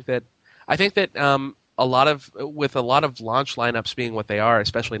necessarily think that. I think that with a lot of launch lineups being what they are,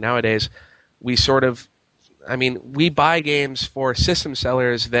 especially nowadays, we buy games for system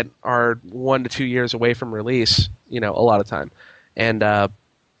sellers that are 1 to 2 years away from release, a lot of time. And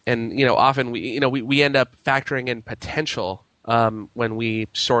often we end up factoring in potential when we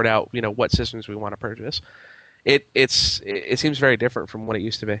sort out, what systems we want to purchase. It seems very different from what it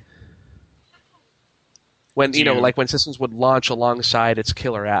used to be. When when systems would launch alongside its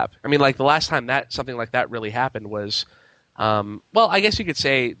killer app. I mean, the last time that something like that really happened was I guess you could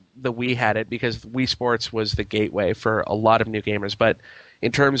say the Wii had it because Wii Sports was the gateway for a lot of new gamers. But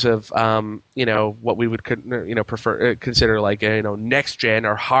in terms of what we would consider next gen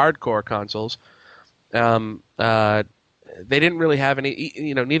or hardcore consoles, they didn't really have any.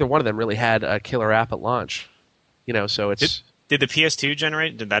 Neither one of them really had a killer app at launch. So it's. Did the PS2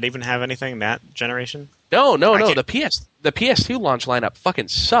 generate? Did that even have anything that generation? No. The PS2 launch lineup fucking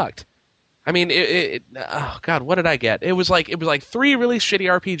sucked. I mean, oh god, what did I get? It was like 3 really shitty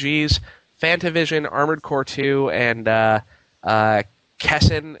RPGs: Fantavision, Armored Core 2, and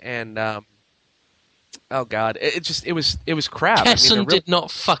Kessen, and oh god, it was crap. Kessen did not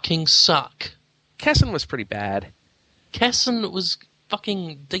fucking suck. Kessen was pretty bad. Kessen was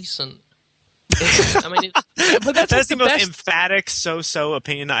fucking decent. But that's the most emphatic so-so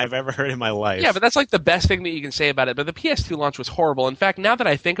opinion I've ever heard in my life. Yeah, but that's the best thing that you can say about it. But the PS2 launch was horrible. In fact, now that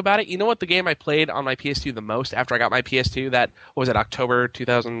I think about it, you know what the game I played on my PS2 the most after I got my PS2, what was it, October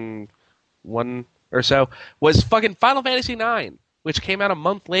 2001 or so, was fucking Final Fantasy IX, which came out a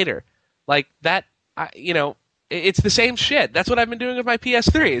month later. It's the same shit. That's what I've been doing with my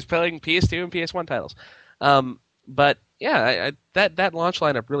PS3, is playing PS2 and PS1 titles. But yeah, that launch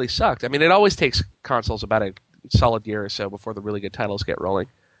lineup really sucked. I mean, it always takes consoles about a solid year or so before the really good titles get rolling.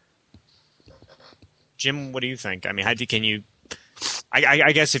 Jim, what do you think? I mean, can you?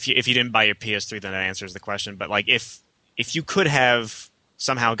 I guess if you didn't buy your PS3, then that answers the question. But if you could have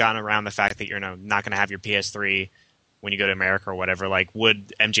somehow gotten around the fact that you're not going to have your PS3 when you go to America or whatever,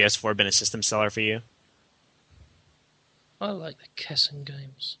 would MGS4 have been a system seller for you? I like the Kessen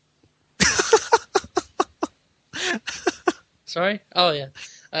games. Sorry? Oh, yeah.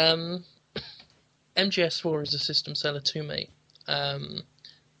 MGS4 is a system seller to me.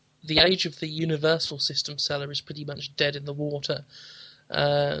 The age of the universal system seller is pretty much dead in the water.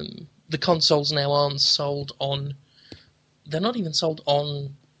 The consoles now aren't sold on... They're not even sold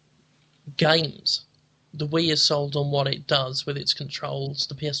on games. The Wii is sold on what it does with its controls.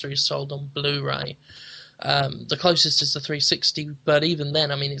 The PS3 is sold on Blu-ray. The closest is the 360, but even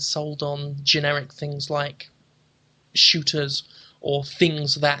then, it's sold on generic things like shooters or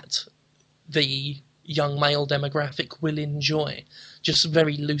things that the young male demographic will enjoy. Just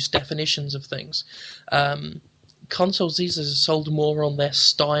very loose definitions of things. Consoles these days are sold more on their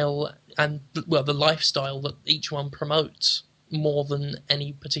style and, the lifestyle that each one promotes more than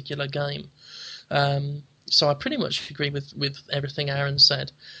any particular game. So I pretty much agree with everything Aaron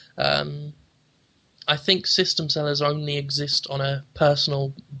said. I think system sellers only exist on a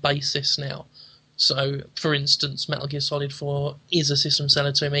personal basis now. So, for instance, Metal Gear Solid 4 is a system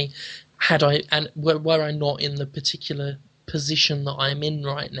seller to me. Were I not in the particular position that I'm in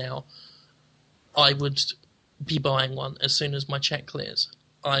right now, I would be buying one as soon as my check clears.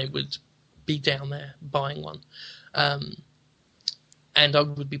 I would be down there buying one. And I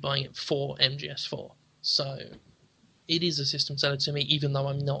would be buying it for MGS4. So it is a system seller to me, even though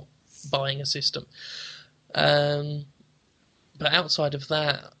I'm not buying a system. But outside of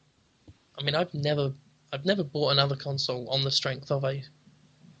that, I mean, I've never bought another console on the strength of a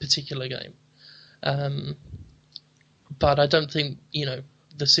particular game. But I don't think,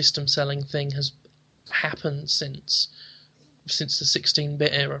 the system selling thing has happened since the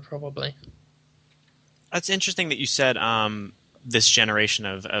 16-bit era, probably. That's interesting that you said this generation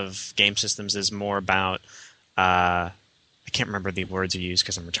of game systems is more about I can't remember the words you used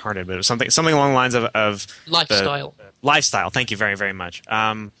because I'm retarded, but it was something along the lines of lifestyle. Lifestyle. Thank you very, very much.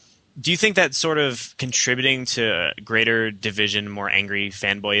 Do you think that's sort of contributing to greater division, more angry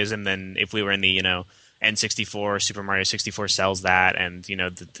fanboyism than if we were in the N64, Super Mario 64 sells that, and the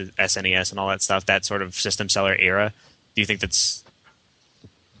SNES and all that stuff, that sort of system seller era? Do you think that's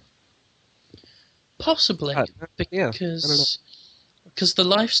possibly because the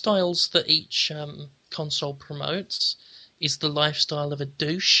lifestyles that each console promotes is the lifestyle of a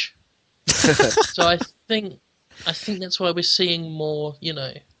douche. So I think that's why we're seeing more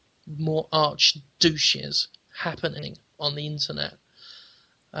arch douches happening on the internet.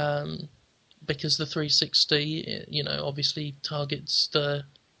 Because the 360, obviously targets the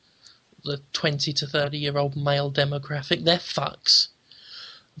 20 to 30-year-old male demographic. They're fucks.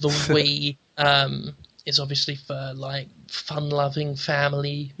 The Wii is obviously for fun-loving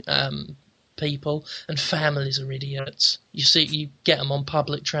family people, and families are idiots. You get them on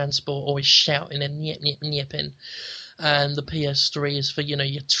public transport, always shouting and yipping. And the PS3 is for your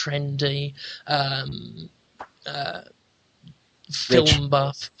trendy film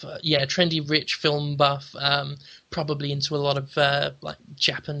buff, trendy rich film buff, probably into a lot of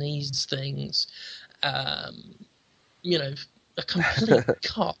Japanese things. A complete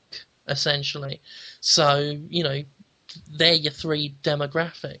cock, essentially. So they're your three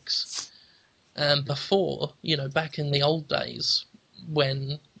demographics. Before, back in the old days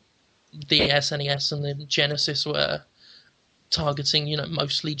when the SNES and the Genesis were targeting,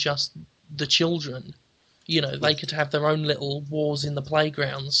 mostly just the children. They could have their own little wars in the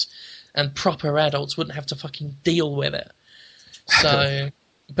playgrounds, and proper adults wouldn't have to fucking deal with it. So,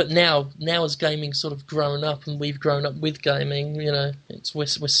 but now as gaming sort of grown up, and we've grown up with gaming,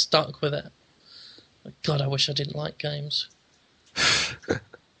 we're stuck with it. God, I wish I didn't like games.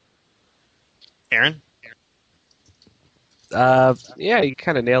 Aaron? Yeah, you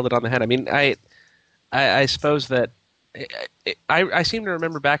kind of nailed it on the head. I mean, I suppose that I seem to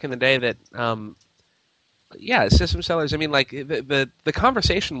remember back in the day that system sellers. I mean, the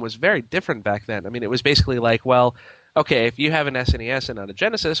conversation was very different back then. I mean, it was basically like, well, okay, if you have an SNES and not a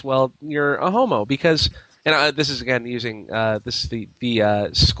Genesis, well, you're a homo because. And this is again using the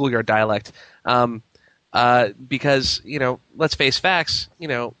schoolyard dialect. Because let's face facts.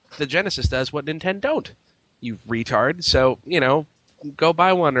 The Genesis does what Nintendo don't. You retard. So go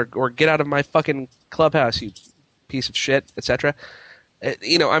buy one or get out of my fucking clubhouse, you piece of shit, etc.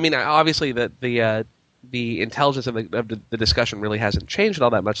 I mean, obviously the intelligence of the discussion really hasn't changed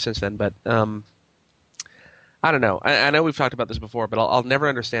all that much since then. But I don't know. I know we've talked about this before, but I'll never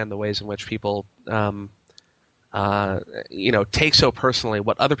understand the ways in which people take so personally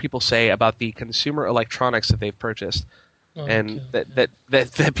what other people say about the consumer electronics that they've purchased,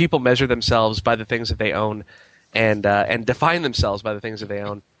 that people measure themselves by the things that they own, and define themselves by the things that they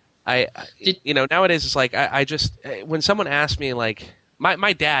own. Nowadays it's like I just when someone asks me, like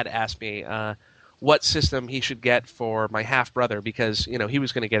my dad asked me what system he should get for my half brother because he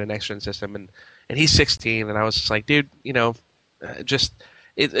was going to get an next gen system and he's 16, and I was just like, dude,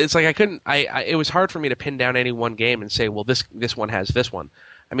 It's like I couldn't. It was hard for me to pin down any one game and say, well, this one has this one.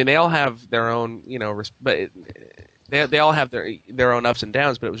 I mean, they all have their own, but they all have their own ups and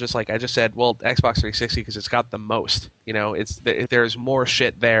downs. But it was just like I just said, well, Xbox 360 because it's got the most. There's more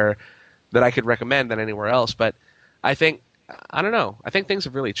shit there that I could recommend than anywhere else. But I don't know. I think things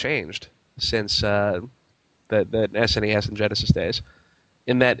have really changed since the SNES and Genesis days.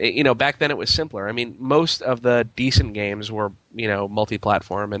 In that, back then it was simpler. I mean, most of the decent games were,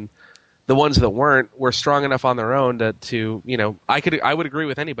 multi-platform, and the ones that weren't were strong enough on their own to I would agree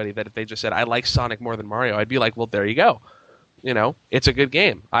with anybody that if they just said, I like Sonic more than Mario, I'd be like, well, there you go. it's a good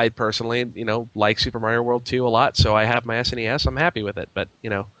game. I personally, like Super Mario World 2 a lot, so I have my SNES. I'm happy with it, but,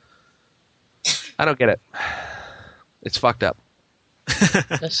 I don't get it. It's fucked up.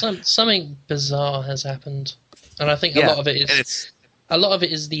 There's something bizarre has happened, and I think Yeah, a lot of it and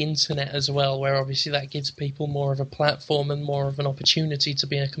is the internet as well, where obviously that gives people more of a platform and more of an opportunity to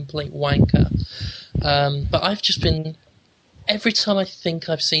be a complete wanker. But I've just been, every time I think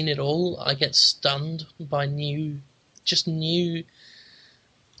I've seen it all, I get stunned by new. There's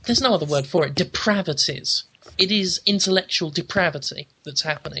no other word for it. Depravities. It is intellectual depravity that's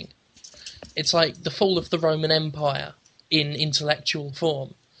happening. It's like the fall of the Roman Empire in intellectual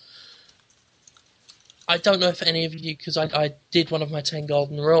form. I don't know if any of you, because I did one of my 10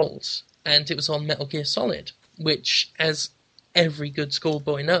 golden rules, and it was on Metal Gear Solid, which, as every good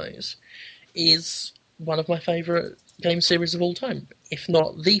schoolboy knows, is one of my favourite game series of all time, if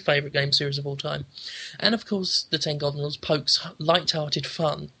not the favourite game series of all time. And of course, the 10 golden rules pokes light-hearted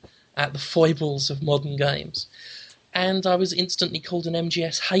fun at the foibles of modern games. And I was instantly called an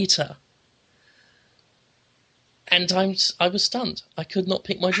MGS hater. And I was stunned. I could not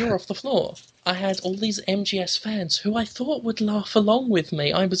pick my jaw off the floor. I had all these MGS fans who I thought would laugh along with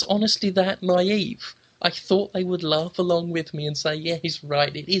me. I was honestly that naive. I thought they would laugh along with me and say, yeah, he's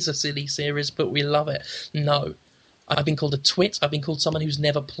right, it is a silly series, but we love it. No. I've been called a twit. I've been called someone who's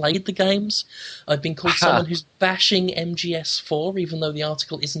never played the games. I've been called someone who's bashing MGS4, even though the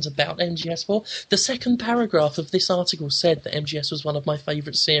article isn't about MGS4. The second paragraph of this article said that MGS was one of my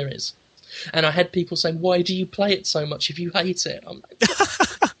favourite series. And I had people saying, why do you play it so much if you hate it? I'm like,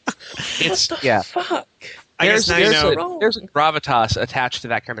 what the fuck? There's a gravitas attached to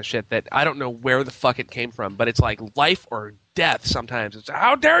that kind of shit that I don't know where the fuck it came from, but it's like life or death sometimes. It's,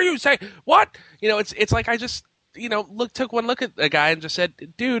 how dare you say, what? It's like I just, took one look at a guy and just said,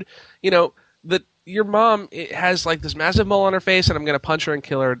 dude, your mom has like this massive mole on her face and I'm going to punch her and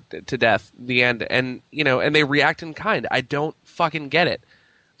kill her to death, the end. And, and they react in kind. I don't fucking get it.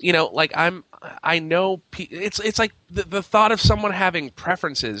 I know it's like the thought of someone having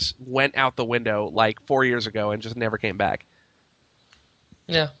preferences went out the window like 4 years ago and just never came back.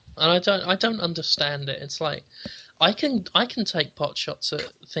 Yeah, and I don't understand it. It's like I can take pot shots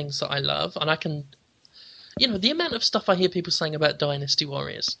at things that I love, and I can, the amount of stuff I hear people saying about Dynasty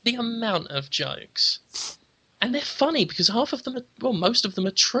Warriors, the amount of jokes, and they're funny because half of them most of them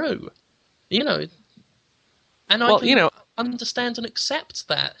are true, and I can understand and accept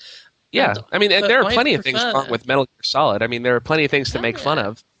that. Yeah, and there are plenty of things wrong with Metal Gear Solid. There are plenty of things to make fun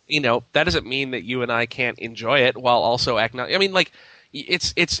of. That doesn't mean that you and I can't enjoy it while also it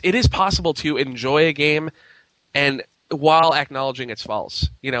is possible to enjoy a game and while acknowledging its faults.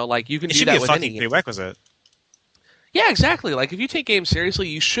 You can do that with any game. Prerequisite. Yeah, exactly. Like if you take games seriously,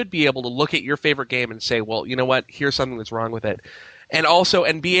 you should be able to look at your favorite game and say, well, you know what? Here's something that's wrong with it.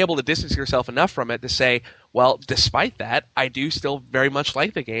 And be able to distance yourself enough from it to say, well, despite that, I do still very much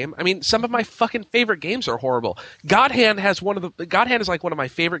like the game. Some of my fucking favorite games are horrible. God Hand is like one of my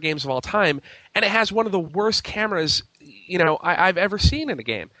favorite games of all time, and it has one of the worst cameras, I've ever seen in a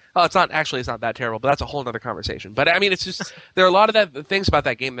game. Oh, it's not that terrible, but that's a whole other conversation. But it's just there are a lot of things about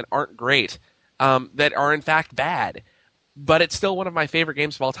that game that aren't great, that are in fact bad. But it's still one of my favorite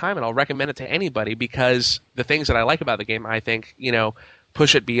games of all time, and I'll recommend it to anybody because the things that I like about the game, I think,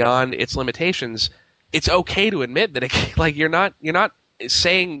 push it beyond its limitations. It's okay to admit that you're not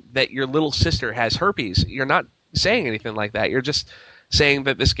saying that your little sister has herpes. You're not saying anything like that. You're just saying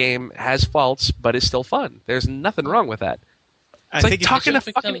that this game has faults, but is still fun. There's nothing wrong with that. It's like talking to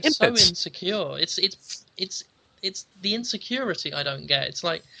fucking infants. So insecure. It's the insecurity I don't get. It's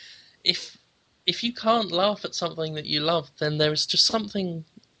like if you can't laugh at something that you love, then there is just something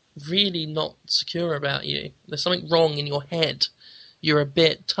really not secure about you. There's something wrong in your head. You're a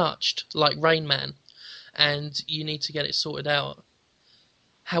bit touched, like Rain Man, and you need to get it sorted out.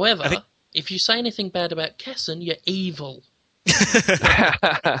 However, if you say anything bad about Kessen, you're evil.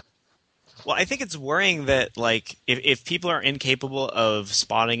 Well, I think it's worrying that, if people are incapable of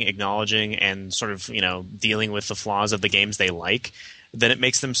spotting, acknowledging, and sort of, dealing with the flaws of the games they like, then it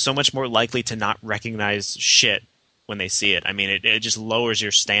makes them so much more likely to not recognize shit when they see it. It just lowers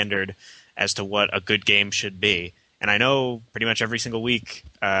your standard as to what a good game should be. And I know pretty much every single week,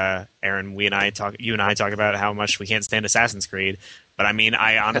 Aaron, you and I talk about how much we can't stand Assassin's Creed. But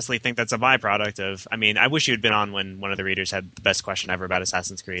I honestly think that's a byproduct of. I wish you had been on when one of the readers had the best question ever about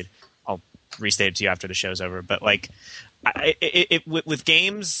Assassin's Creed. I'll restate it to you after the show's over. But with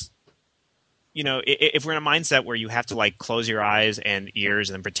games, if we're in a mindset where you have to close your eyes and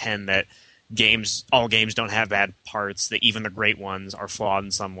ears and pretend that all games don't have bad parts, that even the great ones are flawed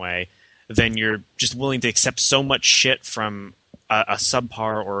in some way, then you're just willing to accept so much shit from a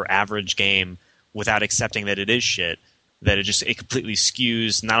subpar or average game without accepting that it is shit, that it completely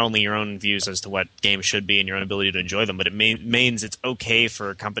skews not only your own views as to what games should be and your own ability to enjoy them, but it means it's okay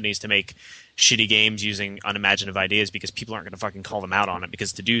for companies to make shitty games using unimaginative ideas because people aren't going to fucking call them out on it,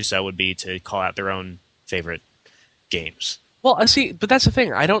 because to do so would be to call out their own favorite games. Well, I see, but that's the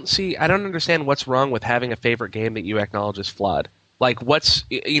thing. I don't understand what's wrong with having a favorite game that you acknowledge is flawed. Like,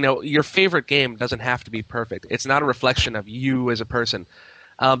 your favorite game doesn't have to be perfect. It's not a reflection of you as a person.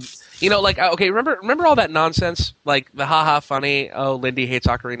 Okay, remember all that nonsense, like the haha funny, oh, Lindy hates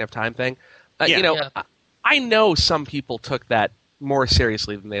Ocarina of Time thing? Yeah. I know some people took that more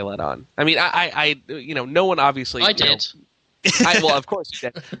seriously than they let on. I mean, no one obviously... I did. Well, of course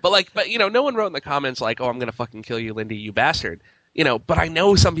you did. But no one wrote in the comments like, oh, I'm going to fucking kill you, Lindy, you bastard. But I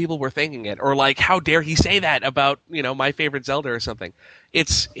know some people were thinking it, or like, how dare he say that about, my favorite Zelda or something.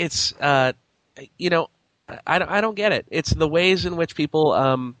 I don't get it. It's the ways in which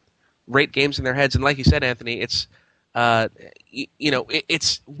people rate games in their heads, and like you said, Anthony, it's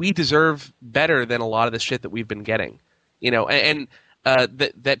we deserve better than a lot of the shit that we've been getting,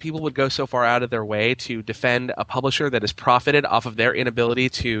 that people would go so far out of their way to defend a publisher that has profited off of their inability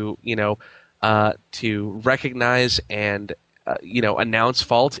to recognize and announce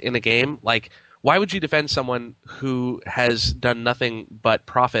fault in a game. Like, why would you defend someone who has done nothing but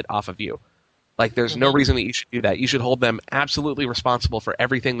profit off of you? Like, there's no reason that you should do that. You should hold them absolutely responsible for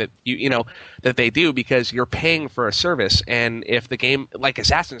everything that that they do, because you're paying for a service. And if the game, like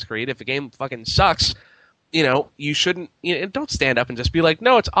Assassin's Creed, if the game fucking sucks, you shouldn't. Don't stand up and just be like,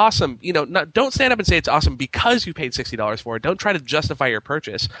 no, it's awesome. Don't stand up and say it's awesome because you paid $60 for it. Don't try to justify your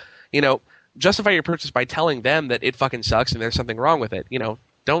purchase. Justify your purchase by telling them that it fucking sucks and there's something wrong with it.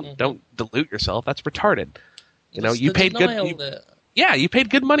 Don't dilute yourself. That's retarded. You paid good. Yeah, you paid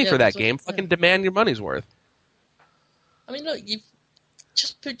good money for that game. Fucking demand your money's worth. I mean, look, you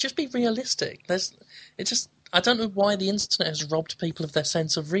just be realistic. I don't know why the internet has robbed people of their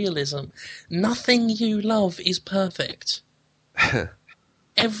sense of realism. Nothing you love is perfect.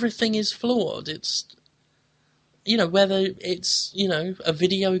 Everything is flawed. It's whether it's a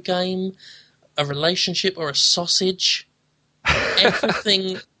video game, a relationship, or a sausage.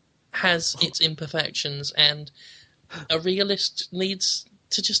 Everything has its imperfections, and a realist needs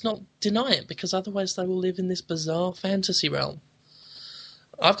to just not deny it, because otherwise they will live in this bizarre fantasy realm.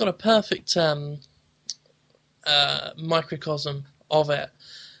 I've got a perfect microcosm of it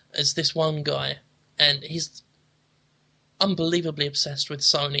as this one guy, and he's unbelievably obsessed with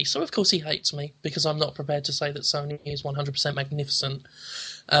Sony. So of course he hates me, because I'm not prepared to say that Sony is 100% magnificent.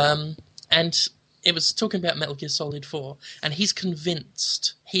 And it was talking about Metal Gear Solid 4, and he is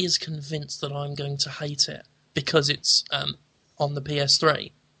convinced that I'm going to hate it because it's on the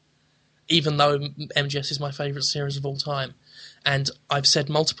PS3, even though MGS is my favourite series of all time. And I've said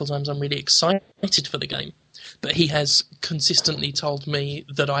multiple times I'm really excited for the game, but he has consistently told me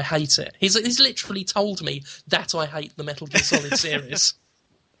that I hate it. He's literally told me that I hate the Metal Gear Solid series.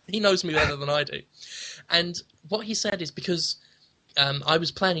 He knows me better than I do. And what he said is because I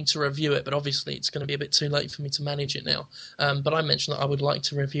was planning to review it, but obviously it's going to be a bit too late for me to manage it now. But I mentioned that I would like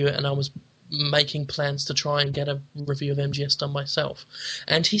to review it, and I was making plans to try and get a review of MGS done myself.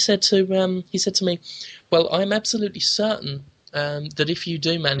 And he said to me, well, I'm absolutely certain that if you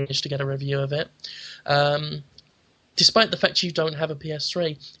do manage to get a review of it, despite the fact you don't have a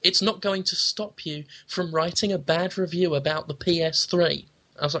PS3, it's not going to stop you from writing a bad review about the PS3.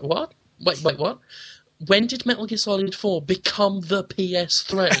 I was like, what? Wait, what? When did Metal Gear Solid 4 become the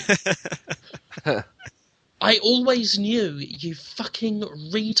PS3? I always knew you fucking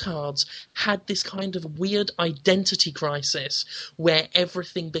retards had this kind of weird identity crisis where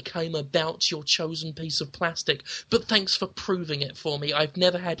everything became about your chosen piece of plastic, but thanks for proving it for me. I've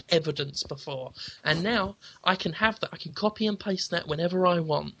never had evidence before. And now I can have that. I can copy and paste that whenever I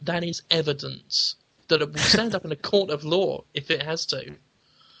want. That is evidence that it will stand up in a court of law if it has to.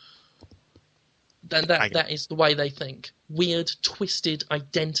 And that is the way they think. Weird, twisted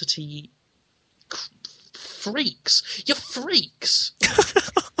identity freaks. You're freaks.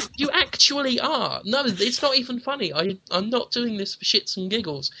 You actually are. No, it's not even funny. I'm not doing this for shits and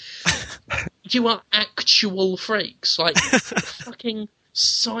giggles. You are actual freaks. Like fucking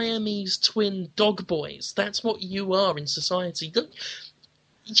Siamese twin dog boys. That's what you are in society.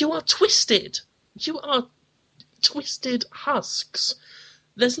 You are twisted. You are twisted husks.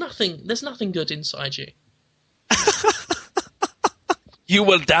 There's nothing good inside you. You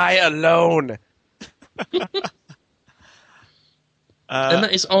will die alone. And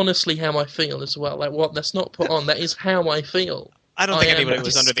that is honestly how I feel as well. Like, what? That's not put on. That is how I feel. I don't I think am anybody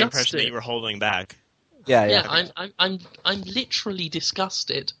was under the impression that disgusted. you were holding back. Yeah, Yeah, I'm literally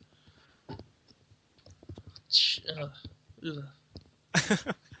disgusted. Ugh.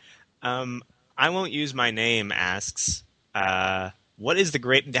 I won't use my name. Asks, what is the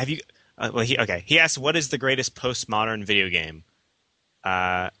great? Have you? He asks, what is the greatest postmodern video game?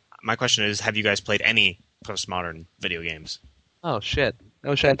 My question is, have you guys played any postmodern video games? Oh shit! I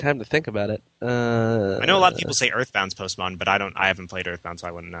wish I had time to think about it. I know a lot of people say Earthbound's postmodern, but I haven't played Earthbound, so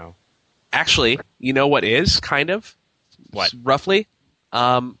I wouldn't know. Actually, you know what is kind of What? roughly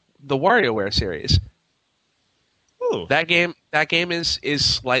the WarioWare series. Ooh. That game is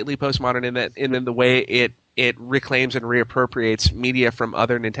slightly postmodern in the way it reclaims and reappropriates media from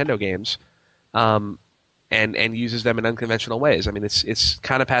other Nintendo games, and uses them in unconventional ways. I mean, it's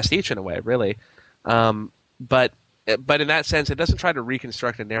kind of pastiche in a way, really, but in that sense, it doesn't try to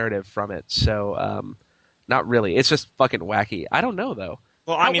reconstruct a narrative from it. So, not really. It's just fucking wacky. I don't know though.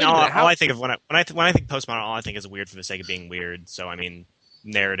 Well, I mean, all I think of when I think postmodern, all I think is weird for the sake of being weird. So, I mean,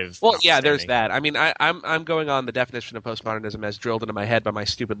 narrative. Well, yeah, there's that. I mean, I'm going on the definition of postmodernism as drilled into my head by my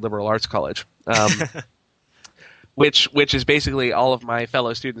stupid liberal arts college, which is basically all of my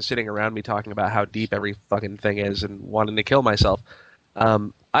fellow students sitting around me talking about how deep every fucking thing is and wanting to kill myself.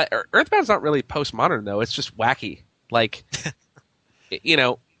 Earthbound's not really postmodern though; it's just wacky. Like,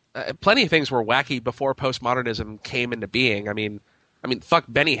 plenty of things were wacky before postmodernism came into being. I mean, fuck,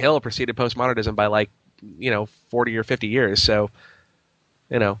 Benny Hill preceded postmodernism by 40 or 50 years. So,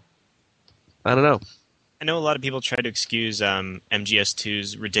 I don't know. I know a lot of people try to excuse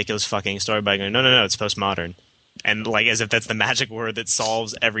MGS2's ridiculous fucking story by going, no, it's postmodern. And as if that's the magic word that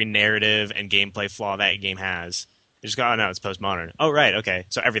solves every narrative and gameplay flaw that game has. They just go, oh no, it's postmodern. Oh right, okay,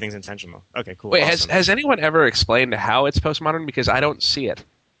 so everything's intentional. Okay, cool. Wait, awesome. has anyone ever explained how it's postmodern? Because I don't see it.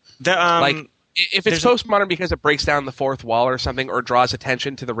 If it's postmodern because it breaks down the fourth wall or something, or draws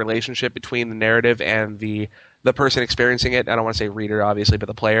attention to the relationship between the narrative and the person experiencing it, I don't want to say reader, obviously, but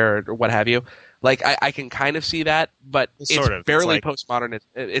the player or what have you. I can kind of see that, but it's barely postmodern.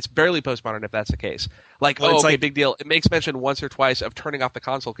 It's barely postmodern if that's the case. Big deal. It makes mention once or twice of turning off the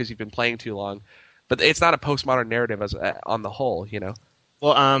console because you've been playing too long, but it's not a postmodern narrative on the whole,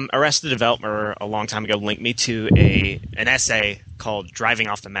 Well, Arrested Developer a long time ago linked me to an essay called "Driving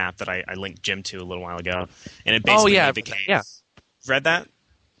Off the Map" that I linked Jim to a little while ago, and it basically made the case. Yeah. Read that?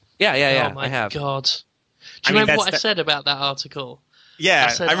 Yeah. Oh my I have. god! Do you remember what I said about that article? Yeah,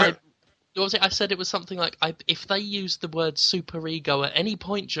 I said it was something like, if they use the word superego at any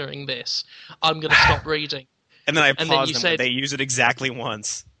point during this, I'm going to stop reading. And then I paused and they use it exactly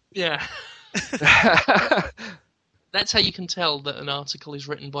once. Yeah. That's how you can tell that an article is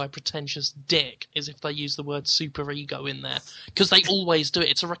written by a pretentious dick, is if they use the word superego in there. Because they always do it.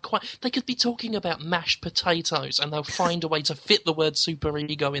 It's a They could be talking about mashed potatoes, and they'll find a way to fit the word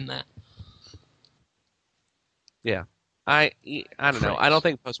superego in there. Yeah. I don't know. I don't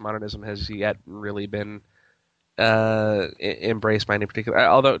think postmodernism has yet really been embraced by any particular.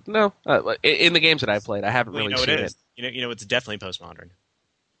 Although no, in the games that I've played, I haven't really seen it. You know, it's definitely postmodern.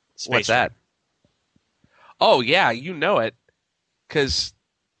 What's that? Oh yeah, you know it, because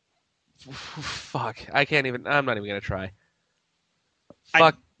fuck, I can't even. I'm not even gonna try.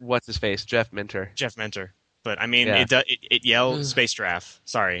 Fuck, what's his face? Jeff Minter. But I mean, Yeah. it yells Space Giraffe.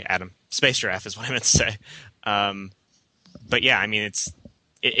 Sorry, Adam. Space Giraffe is what I meant to say. But yeah, I mean,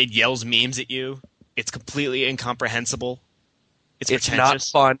 it yells memes at you. It's completely incomprehensible. It's not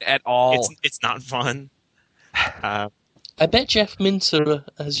fun at all. It's not fun. I bet Jeff Minter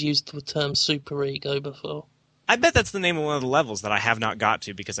has used the term superego before. I bet that's the name of one of the levels that I have not got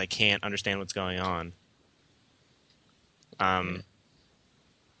to because I can't understand what's going on.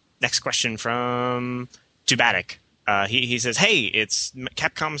 Next question from Tubatic. He says, hey, it's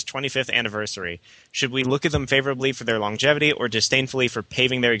Capcom's 25th anniversary. Should we look at them favorably for their longevity or disdainfully for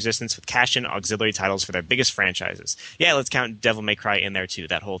paving their existence with cash-in auxiliary titles for their biggest franchises? Yeah, let's count Devil May Cry in there too.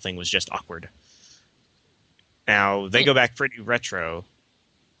 That whole thing was just awkward. Now, they go back pretty retro.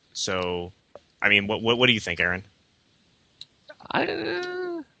 So, I mean, what do you think, Aaron? I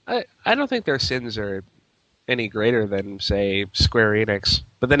don't think their sins are any greater than, say, Square Enix.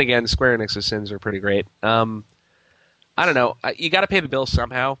 But then again, Square Enix's sins are pretty great. I don't know. You got to pay the bills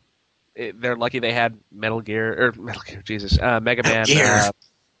somehow. They're lucky they had Metal Gear, Mega Man.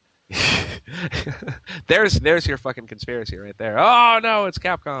 There's your fucking conspiracy right there. Oh no, it's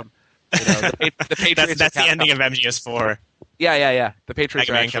Capcom. The Patriots. that's the ending of MGS4. Yeah. The Patriots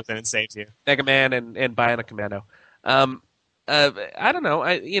Mega Man comes in and saves you. Mega Man and Bionic Commando. I don't know.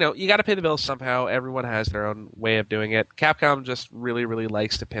 You got to pay the bills somehow. Everyone has their own way of doing it. Capcom just really, really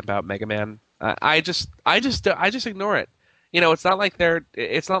likes to pimp out Mega Man. I just ignore it. it's not like they're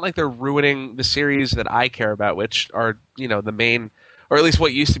ruining the series that I care about, which are the main, or at least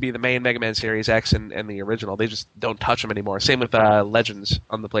what used to be the main Mega Man Series X and the original. They just don't touch them anymore. Same with Legends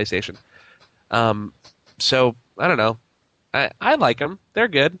on the PlayStation. So I don't know. I like them. They're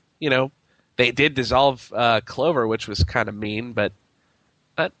good. They did dissolve Clover, which was kind of mean, but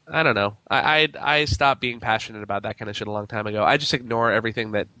I don't know. I stopped being passionate about that kind of shit a long time ago. I just ignore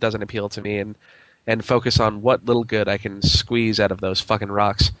everything that doesn't appeal to me and focus on what little good I can squeeze out of those fucking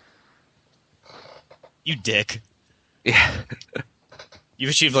rocks. You dick. Yeah.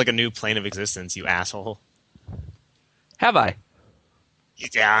 You've achieved like a new plane of existence, you asshole. Have I?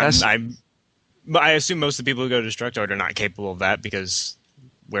 Yeah, I assume most of the people who go to Destructoid are not capable of that because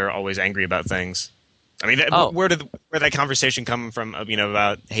we're always angry about things. I mean, where that conversation come from?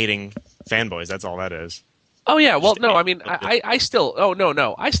 About hating fanboys. That's all that is. Oh yeah. Well, no. I mean, I still. Oh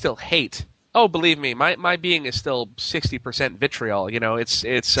no. I still hate. Oh, believe me, my being is still 60% vitriol. It's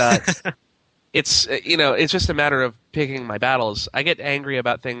it's just a matter of picking my battles. I get angry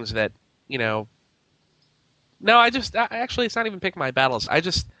about things that No, actually, it's not even picking my battles.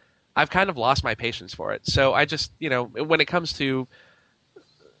 I've kind of lost my patience for it. So I just, when it comes to,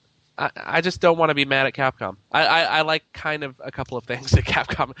 I just don't want to be mad at Capcom. I like kind of a couple of things that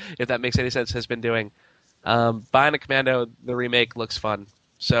Capcom, if that makes any sense, has been doing. Bionic Commando, the remake, looks fun.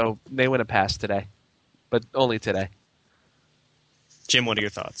 So they win a pass today. But only today. Jim, what are your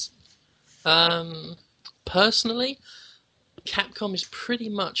thoughts? Personally, Capcom is pretty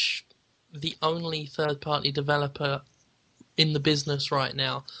much the only third-party developer in the business right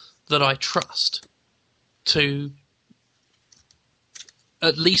now that I trust to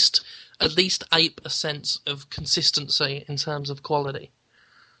at least ape a sense of consistency in terms of quality.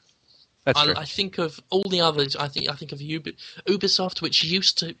 That's true. I think of all the others. I think of Ubisoft, which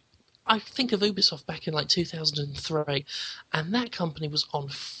used to. I think of Ubisoft back in like 2003, and that company was on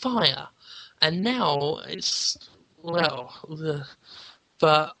fire, and now it's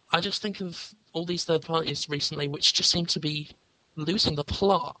But I just think of all these third parties recently, which just seem to be losing the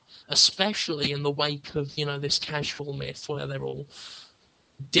plot, especially in the wake of this casual myth where they're all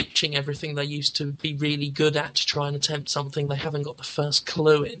ditching everything they used to be really good at to try and attempt something they haven't got the first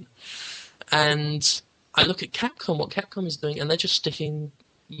clue in. And I look at Capcom, what Capcom is doing, and they're just sticking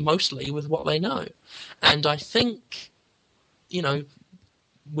mostly with what they know. And I think,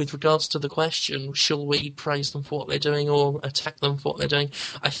 with regards to the question, shall we praise them for what they're doing or attack them for what they're doing?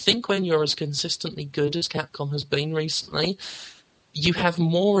 I think when you're as consistently good as Capcom has been recently, you have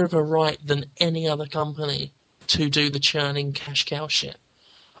more of a right than any other company to do the churning cash cow shit.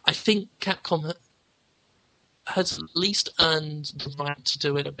 I think Capcom has at least earned the right to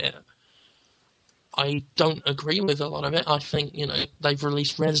do it a bit. I don't agree with a lot of it. I think, they've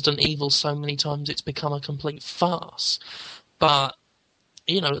released Resident Evil so many times it's become a complete farce. But,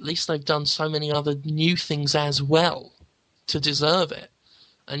 at least they've done so many other new things as well to deserve it.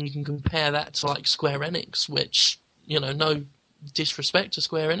 And you can compare that to, like, Square Enix, which, no disrespect to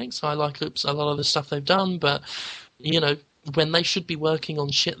Square Enix. I like a lot of the stuff they've done, but, when they should be working on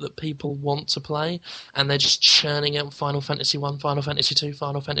shit that people want to play, and they're just churning out Final Fantasy 1, Final Fantasy 2,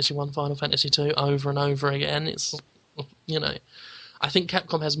 Final Fantasy 1, Final Fantasy 2 over and over again, it's, I think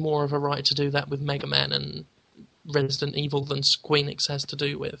Capcom has more of a right to do that with Mega Man and Resident Evil than Square Enix has to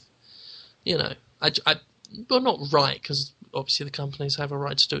do with, well, not right, because obviously the companies have a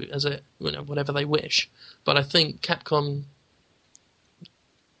right to do whatever they wish, but I think Capcom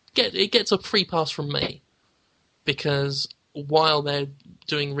gets a free pass from me. Because while they're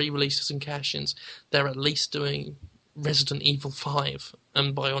doing re-releases and cash-ins, they're at least doing Resident Evil 5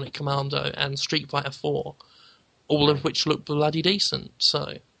 and Bionic Commando and Street Fighter 4, all of which look bloody decent.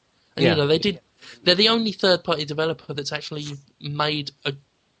 So, and they're the only third-party developer that's actually made a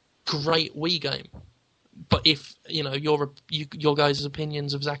great Wii game. But if your guys'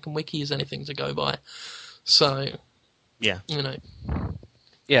 opinions of Zack and Wiki is anything to go by, so yeah,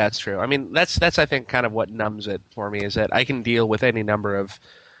 Yeah, it's true. I mean, that's I think kind of what numbs it for me is that I can deal with any number of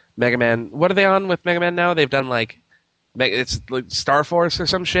Mega Man. What are they on with Mega Man now? They've done it's like Star Force or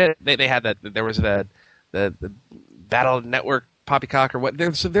some shit. They had that. There was the Battle Network Poppycock or what.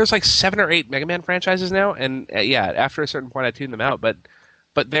 There's like 7 or 8 Mega Man franchises now, and after a certain point I tune them out. But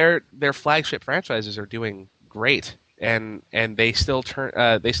their flagship franchises are doing great, and they still turn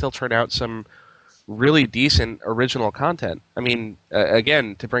out some really decent original content. I mean,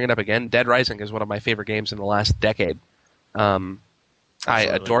 again, to bring it up again, Dead Rising is one of my favorite games in the last decade. I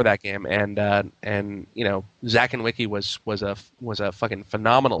adore that game, and Zack and Wiki was a fucking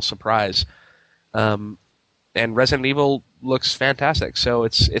phenomenal surprise. And Resident Evil looks fantastic, so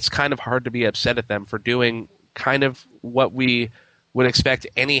it's kind of hard to be upset at them for doing kind of what we would expect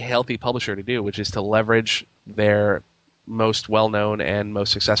any healthy publisher to do, which is to leverage their most well-known and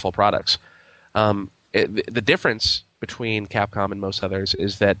most successful products. The difference between Capcom and most others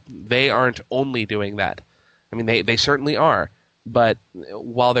is that they aren't only doing that. I mean, they certainly are, but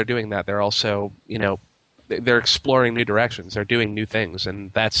while they're doing that, they're also, they're exploring new directions. They're doing new things,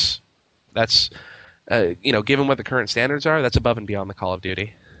 and that's given what the current standards are, that's above and beyond the Call of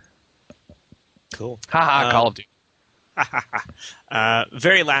Duty. Cool. Haha, Call of Duty.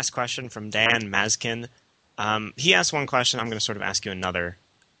 Very last question from Dan Mazkin. He asked one question. I'm going to sort of ask you another.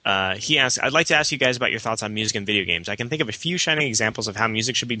 He asked, I'd like to ask you guys about your thoughts on music in video games. I can think of a few shining examples of how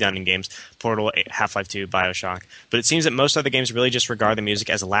music should be done in games, Portal, Half-Life 2, Bioshock, but it seems that most other games really just regard the music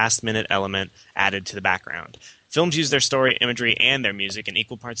as a last-minute element added to the background. Films use their story, imagery, and their music in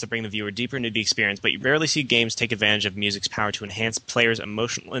equal parts to bring the viewer deeper into the experience, but you rarely see games take advantage of music's power to enhance players'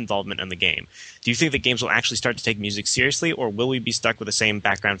 emotional involvement in the game. Do you think that games will actually start to take music seriously, or will we be stuck with the same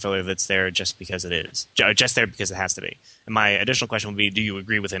background filler that's there just because it is? Just there because it has to be? And my additional question would be, do you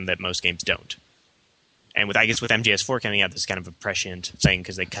agree with him that most games don't? And with MGS4 coming out, this is kind of a prescient thing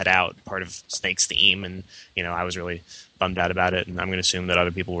because they cut out part of Snake's theme, and I was really bummed out about it, and I'm going to assume that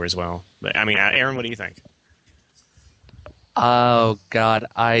other people were as well. But I mean, Aaron, what do you think? Oh God!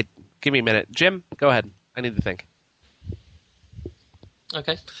 Give me a minute, Jim. Go ahead. I need to think.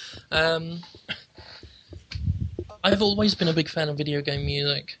 Okay. I've always been a big fan of video game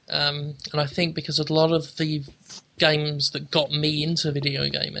music, and I think because a lot of the games that got me into video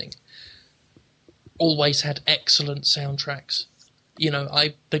gaming always had excellent soundtracks.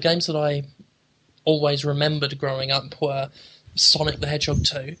 The games that I always remembered growing up were Sonic the Hedgehog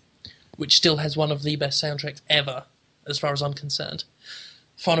 2, which still has one of the best soundtracks ever, as far as I'm concerned.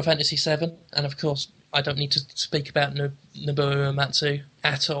 Final Fantasy VII, and of course, I don't need to speak about Nobuo Uematsu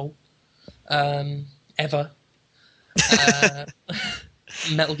at all. Ever.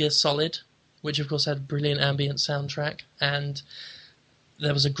 Metal Gear Solid, which of course had a brilliant ambient soundtrack, and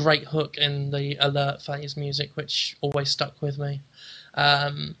there was a great hook in the alert phase music, which always stuck with me.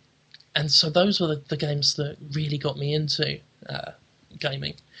 And so those were the games that really got me into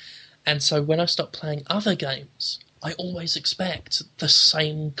gaming. And so when I stopped playing other games, I always expect the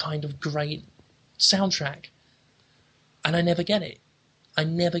same kind of great soundtrack. And I never get it.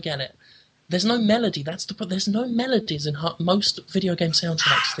 There's no melody. There's no melodies in most video game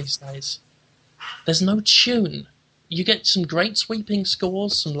soundtracks these days. There's no tune. You get some great sweeping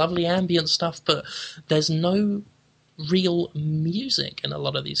scores, some lovely ambient stuff, but there's no real music in a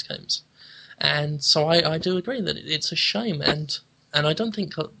lot of these games. And so I do agree that it's a shame. And I don't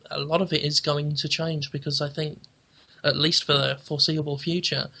think a lot of it is going to change, because I think, at least for the foreseeable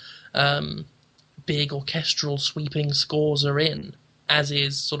future, big orchestral sweeping scores are in, as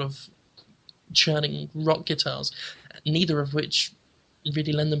is sort of churning rock guitars, neither of which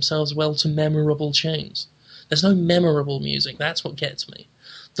really lend themselves well to memorable tunes. There's no memorable music. That's what gets me.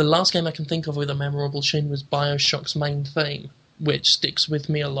 The last game I can think of with a memorable tune was Bioshock's main theme, which sticks with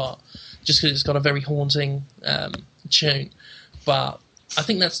me a lot, just because it's got a very haunting tune. But I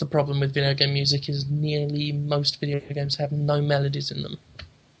think that's the problem with video game music, is nearly most video games have no melodies in them.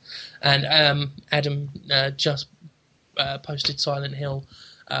 And Adam just posted Silent Hill.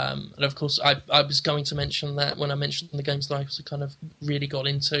 And of course, I was going to mention that when I mentioned the games that I kind of really got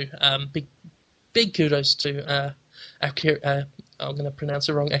into. Big kudos to Akira, I'm going to pronounce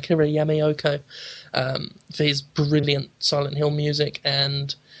it wrong, Akira Yamaoka, for his brilliant Silent Hill music,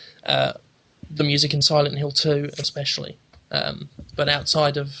 and the music in Silent Hill 2 especially. But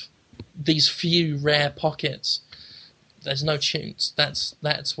outside of these few rare pockets, there's no tunes.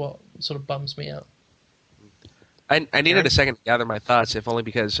 That's what sort of bums me out. I needed a second to gather my thoughts, if only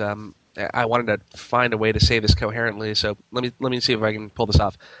because I wanted to find a way to say this coherently. So let me see if I can pull this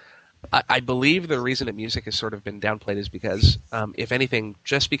off. I believe the reason that music has sort of been downplayed is because, if anything,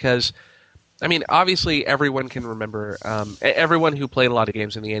 just because, I mean, obviously everyone can remember, everyone who played a lot of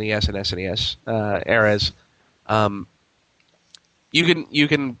games in the NES and SNES eras, you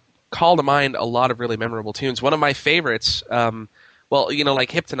can call to mind a lot of really memorable tunes. One of my favorites,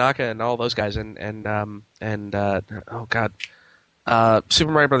 like Hip Tanaka and all those guys, and oh god,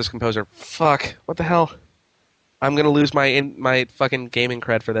 Super Mario Brothers composer. Fuck, what the hell? I'm gonna lose my fucking gaming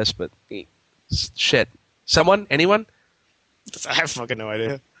cred for this, but shit. Someone? Anyone? I have fucking no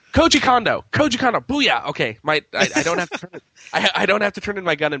idea. Koji Kondo, booyah. Okay, I don't have to turn it, I don't have to turn in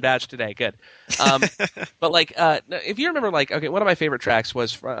my gun and badge today. Good. But if you remember, one of my favorite tracks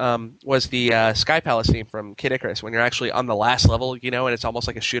was the Sky Palace theme from Kid Icarus, when you're actually on the last level, and it's almost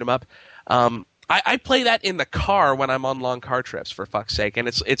like a shoot 'em up. I play that in the car when I'm on long car trips, for fuck's sake, and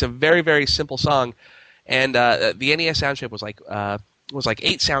it's a very, very simple song. And the NES sound chip was like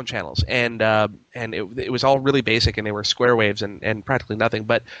 8 sound channels, and it was all really basic, and they were square waves and practically nothing.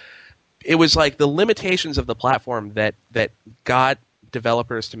 But it was like the limitations of the platform that got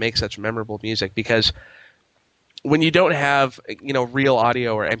developers to make such memorable music, because when you don't have real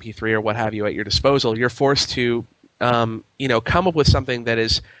audio or MP3 or what have you at your disposal, you're forced to come up with something that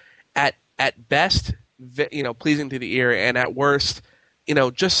is at best pleasing to the ear, and at worst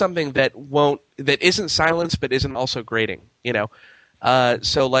just something that isn't silenced but isn't also grating. So a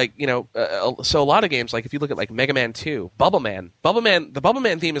lot of games, like if you look at like Mega Man 2, the Bubble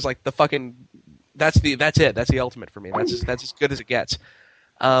Man theme is like the fucking that's the ultimate for me. That's as good as it gets.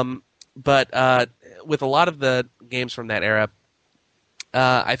 But with a lot of the games from that era,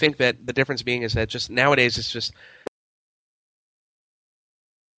 I think that the difference being is that just nowadays it's just.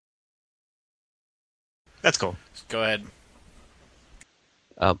 That's cool. Go ahead.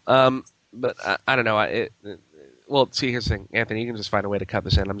 But I don't know. Well, see, here's the thing, Anthony. You can just find a way to cut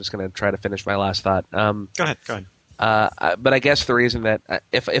this in. I'm just going to try to finish my last thought. Go ahead. But I guess the reason that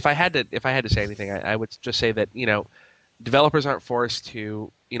if I had to say anything, I would just say that developers aren't forced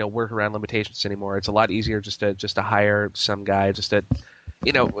to work around limitations anymore. It's a lot easier just to hire some guy just to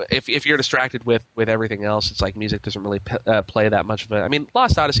if you're distracted with everything else, it's like music doesn't really play that much of it. I mean,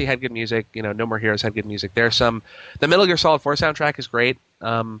 Lost Odyssey had good music. No More Heroes had good music. The Metal Gear Solid 4 soundtrack is great.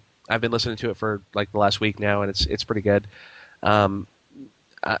 I've been listening to it for like the last week now, and it's pretty good. I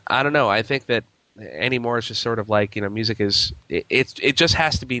don't know. I think that anymore it's just sort of like music is it just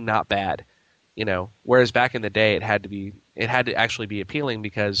has to be not bad, Whereas back in the day it had to actually be appealing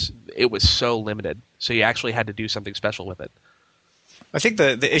because it was so limited. So you actually had to do something special with it. I think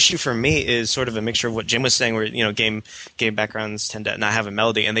the issue for me is sort of a mixture of what Jim was saying, where game backgrounds tend to not have a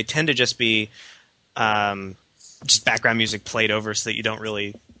melody, and they tend to just be just background music played over, so that you don't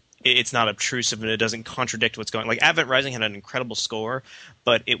really. It's not obtrusive and it doesn't contradict what's going on. Like Advent Rising had an incredible score,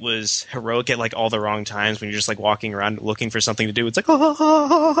 but it was heroic at like all the wrong times when you're just like walking around looking for something to do. It's like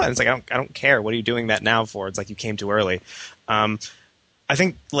and it's like I don't care. What are you doing that now for? It's like you came too early. I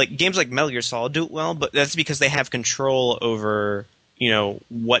think like games like Metal Gear Solid do it well, but that's because they have control over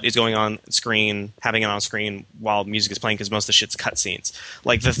what is going on screen, having it on screen while music is playing, because most of the shit's cutscenes.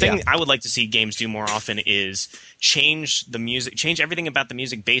 Like the thing I would like to see games do more often is change the music, change everything about the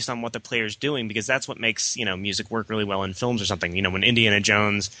music based on what the player's doing, because that's what makes music work really well in films or something. When Indiana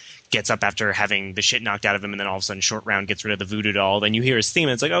Jones gets up after having the shit knocked out of him, and then all of a sudden Short Round gets rid of the voodoo doll, then you hear his theme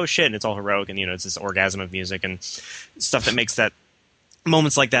and it's like, oh shit, and it's all heroic, and it's this orgasm of music and stuff that makes that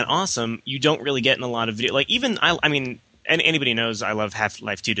moments like that awesome. You don't really get in a lot of video. Like even I mean. And anybody knows I love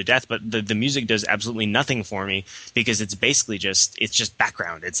Half-Life 2 to death, but the music does absolutely nothing for me, because it's basically just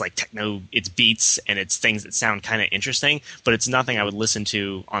background. It's like techno, it's beats, and it's things that sound kind of interesting, but it's nothing I would listen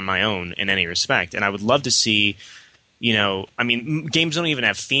to on my own in any respect. And I would love to see, I mean, games don't even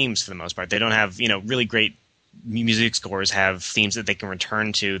have themes for the most part. They don't have, really great music scores have themes that they can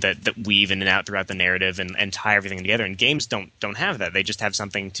return to that weave in and out throughout the narrative and tie everything together. And games don't have that. They just have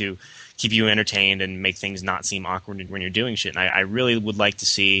something to keep you entertained and make things not seem awkward when you're doing shit. And I really would like to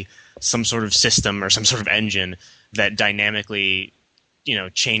see some sort of system or some sort of engine that dynamically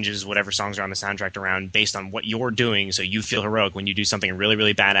changes whatever songs are on the soundtrack around based on what you're doing, so you feel heroic when you do something really,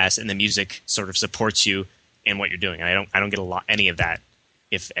 really badass, and the music sort of supports you in what you're doing. And I don't get any of that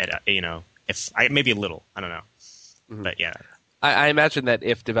if maybe a little, I don't know. Mm-hmm. But yeah. I imagine that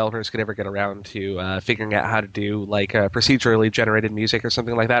if developers could ever get around to figuring out how to do like procedurally generated music or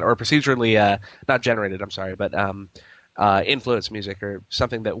something like that, or procedurally not generated, I'm sorry, but influenced music or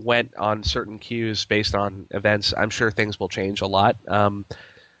something that went on certain cues based on events, I'm sure things will change a lot. Right.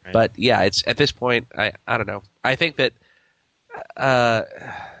 But yeah, it's at this point, I don't know. I think that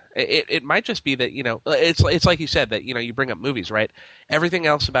it might just be that it's like you said that you bring up movies, right? Everything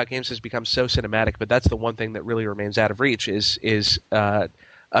else about games has become so cinematic, but that's the one thing that really remains out of reach is a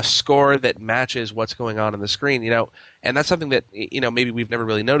score that matches what's going on the screen, and that's something that maybe we've never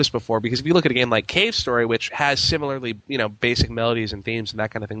really noticed before, because if you look at a game like Cave Story, which has similarly basic melodies and themes and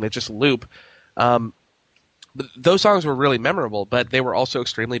that kind of thing that just loop, those songs were really memorable, but they were also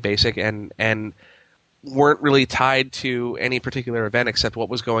extremely basic and weren't really tied to any particular event except what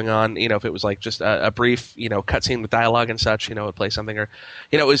was going on. If it was like just a brief, cutscene with dialogue and such, it would play something, or,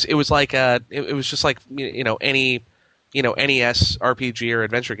 it was just like, any, NES RPG or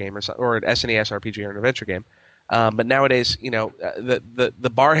adventure game or an SNES RPG or an adventure game. But nowadays,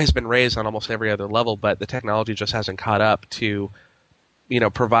 the bar has been raised on almost every other level, but the technology just hasn't caught up to,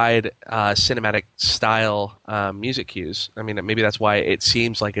 provide cinematic style music cues. I mean, maybe that's why it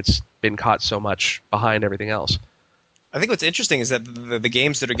seems like it's been caught so much behind everything else. I think what's interesting is that the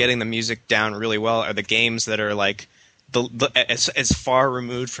games that are getting the music down really well are the games that are like as far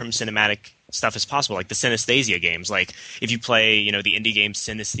removed from cinematic stuff as possible, like the synesthesia games. Like if you play, the indie game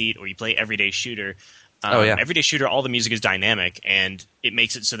Synesthete, or you play Everyday Shooter. Oh, yeah. Everyday Shooter, all the music is dynamic, and it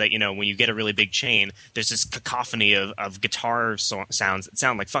makes it so that when you get a really big chain, there's this cacophony of guitar sounds that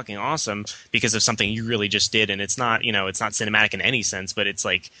sound like fucking awesome because of something you really just did, and it's not cinematic in any sense, but it's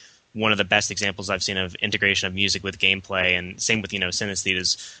like one of the best examples I've seen of integration of music with gameplay. And same with Synesthete,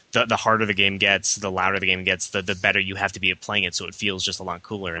 is the harder the game gets, the louder the game gets, the better you have to be at playing it, so it feels just a lot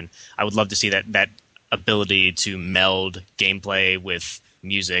cooler. And I would love to see that ability to meld gameplay with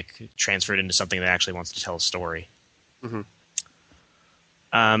music transferred into something that actually wants to tell a story. Mm-hmm.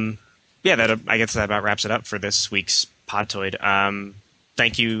 I guess that about wraps it up for this week's Podtoid.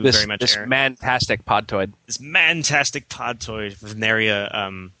 Thank you very much, this Aaron. Mantastic Podtoid. This mantastic Podtoid with Naria,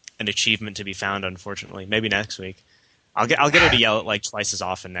 an achievement to be found, unfortunately. Maybe next week. I'll get her to yell it like twice as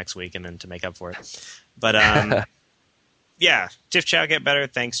often next week, and then to make up for it. But yeah, Tiff Chow, get better.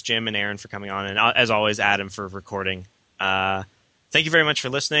 Thanks, Jim and Aaron, for coming on, and as always, Adam for recording. Thank you very much for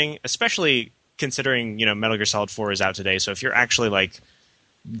listening, especially considering, Metal Gear Solid 4 is out today. So if you're actually like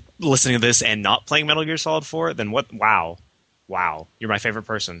listening to this and not playing Metal Gear Solid 4, then what? Wow. You're my favorite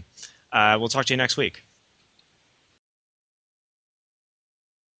person. We'll talk to you next week.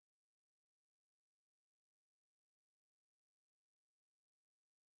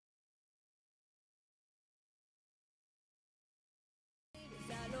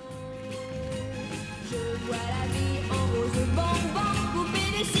 Je vois la vie en rose bonbon,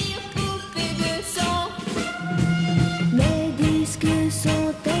 poupée de cire, poupée de sang. Mes disques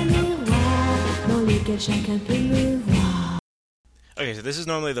sont des miroirs dans lesquels chacun peut me voir. Okay, so this is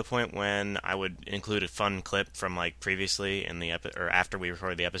normally the point when I would include a fun clip from like previously in the or after we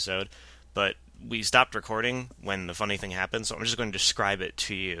recorded the episode, but we stopped recording when the funny thing happened, so I'm just going to describe it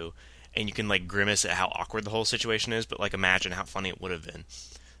to you, and you can like grimace at how awkward the whole situation is, but like imagine how funny it would have been.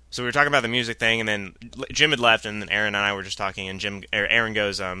 So we were talking about the music thing, and then Jim had left, and then Aaron and I were just talking, and Aaron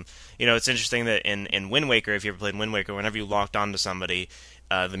goes, it's interesting that in Wind Waker, if you ever played Wind Waker, whenever you locked onto somebody,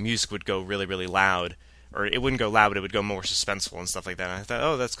 the music would go really, really loud. Or it wouldn't go loud, but it would go more suspenseful and stuff like that. And I thought,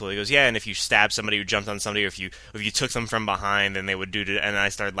 oh, that's cool. He goes, yeah, and if you stabbed somebody who jumped on somebody, or if you took them from behind, then they would do it. And I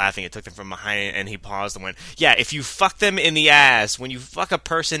started laughing. It took them from behind, and he paused and went, yeah, if you fuck them in the ass, when you fuck a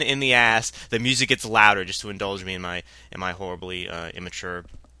person in the ass, the music gets louder, just to indulge me in my horribly immature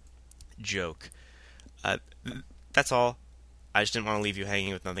joke. That's all. I just didn't want to leave you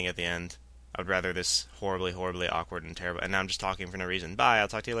hanging with nothing at the end. I would rather this horribly, horribly awkward and terrible. And now I'm just talking for no reason. Bye. I'll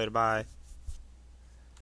talk to you later. Bye.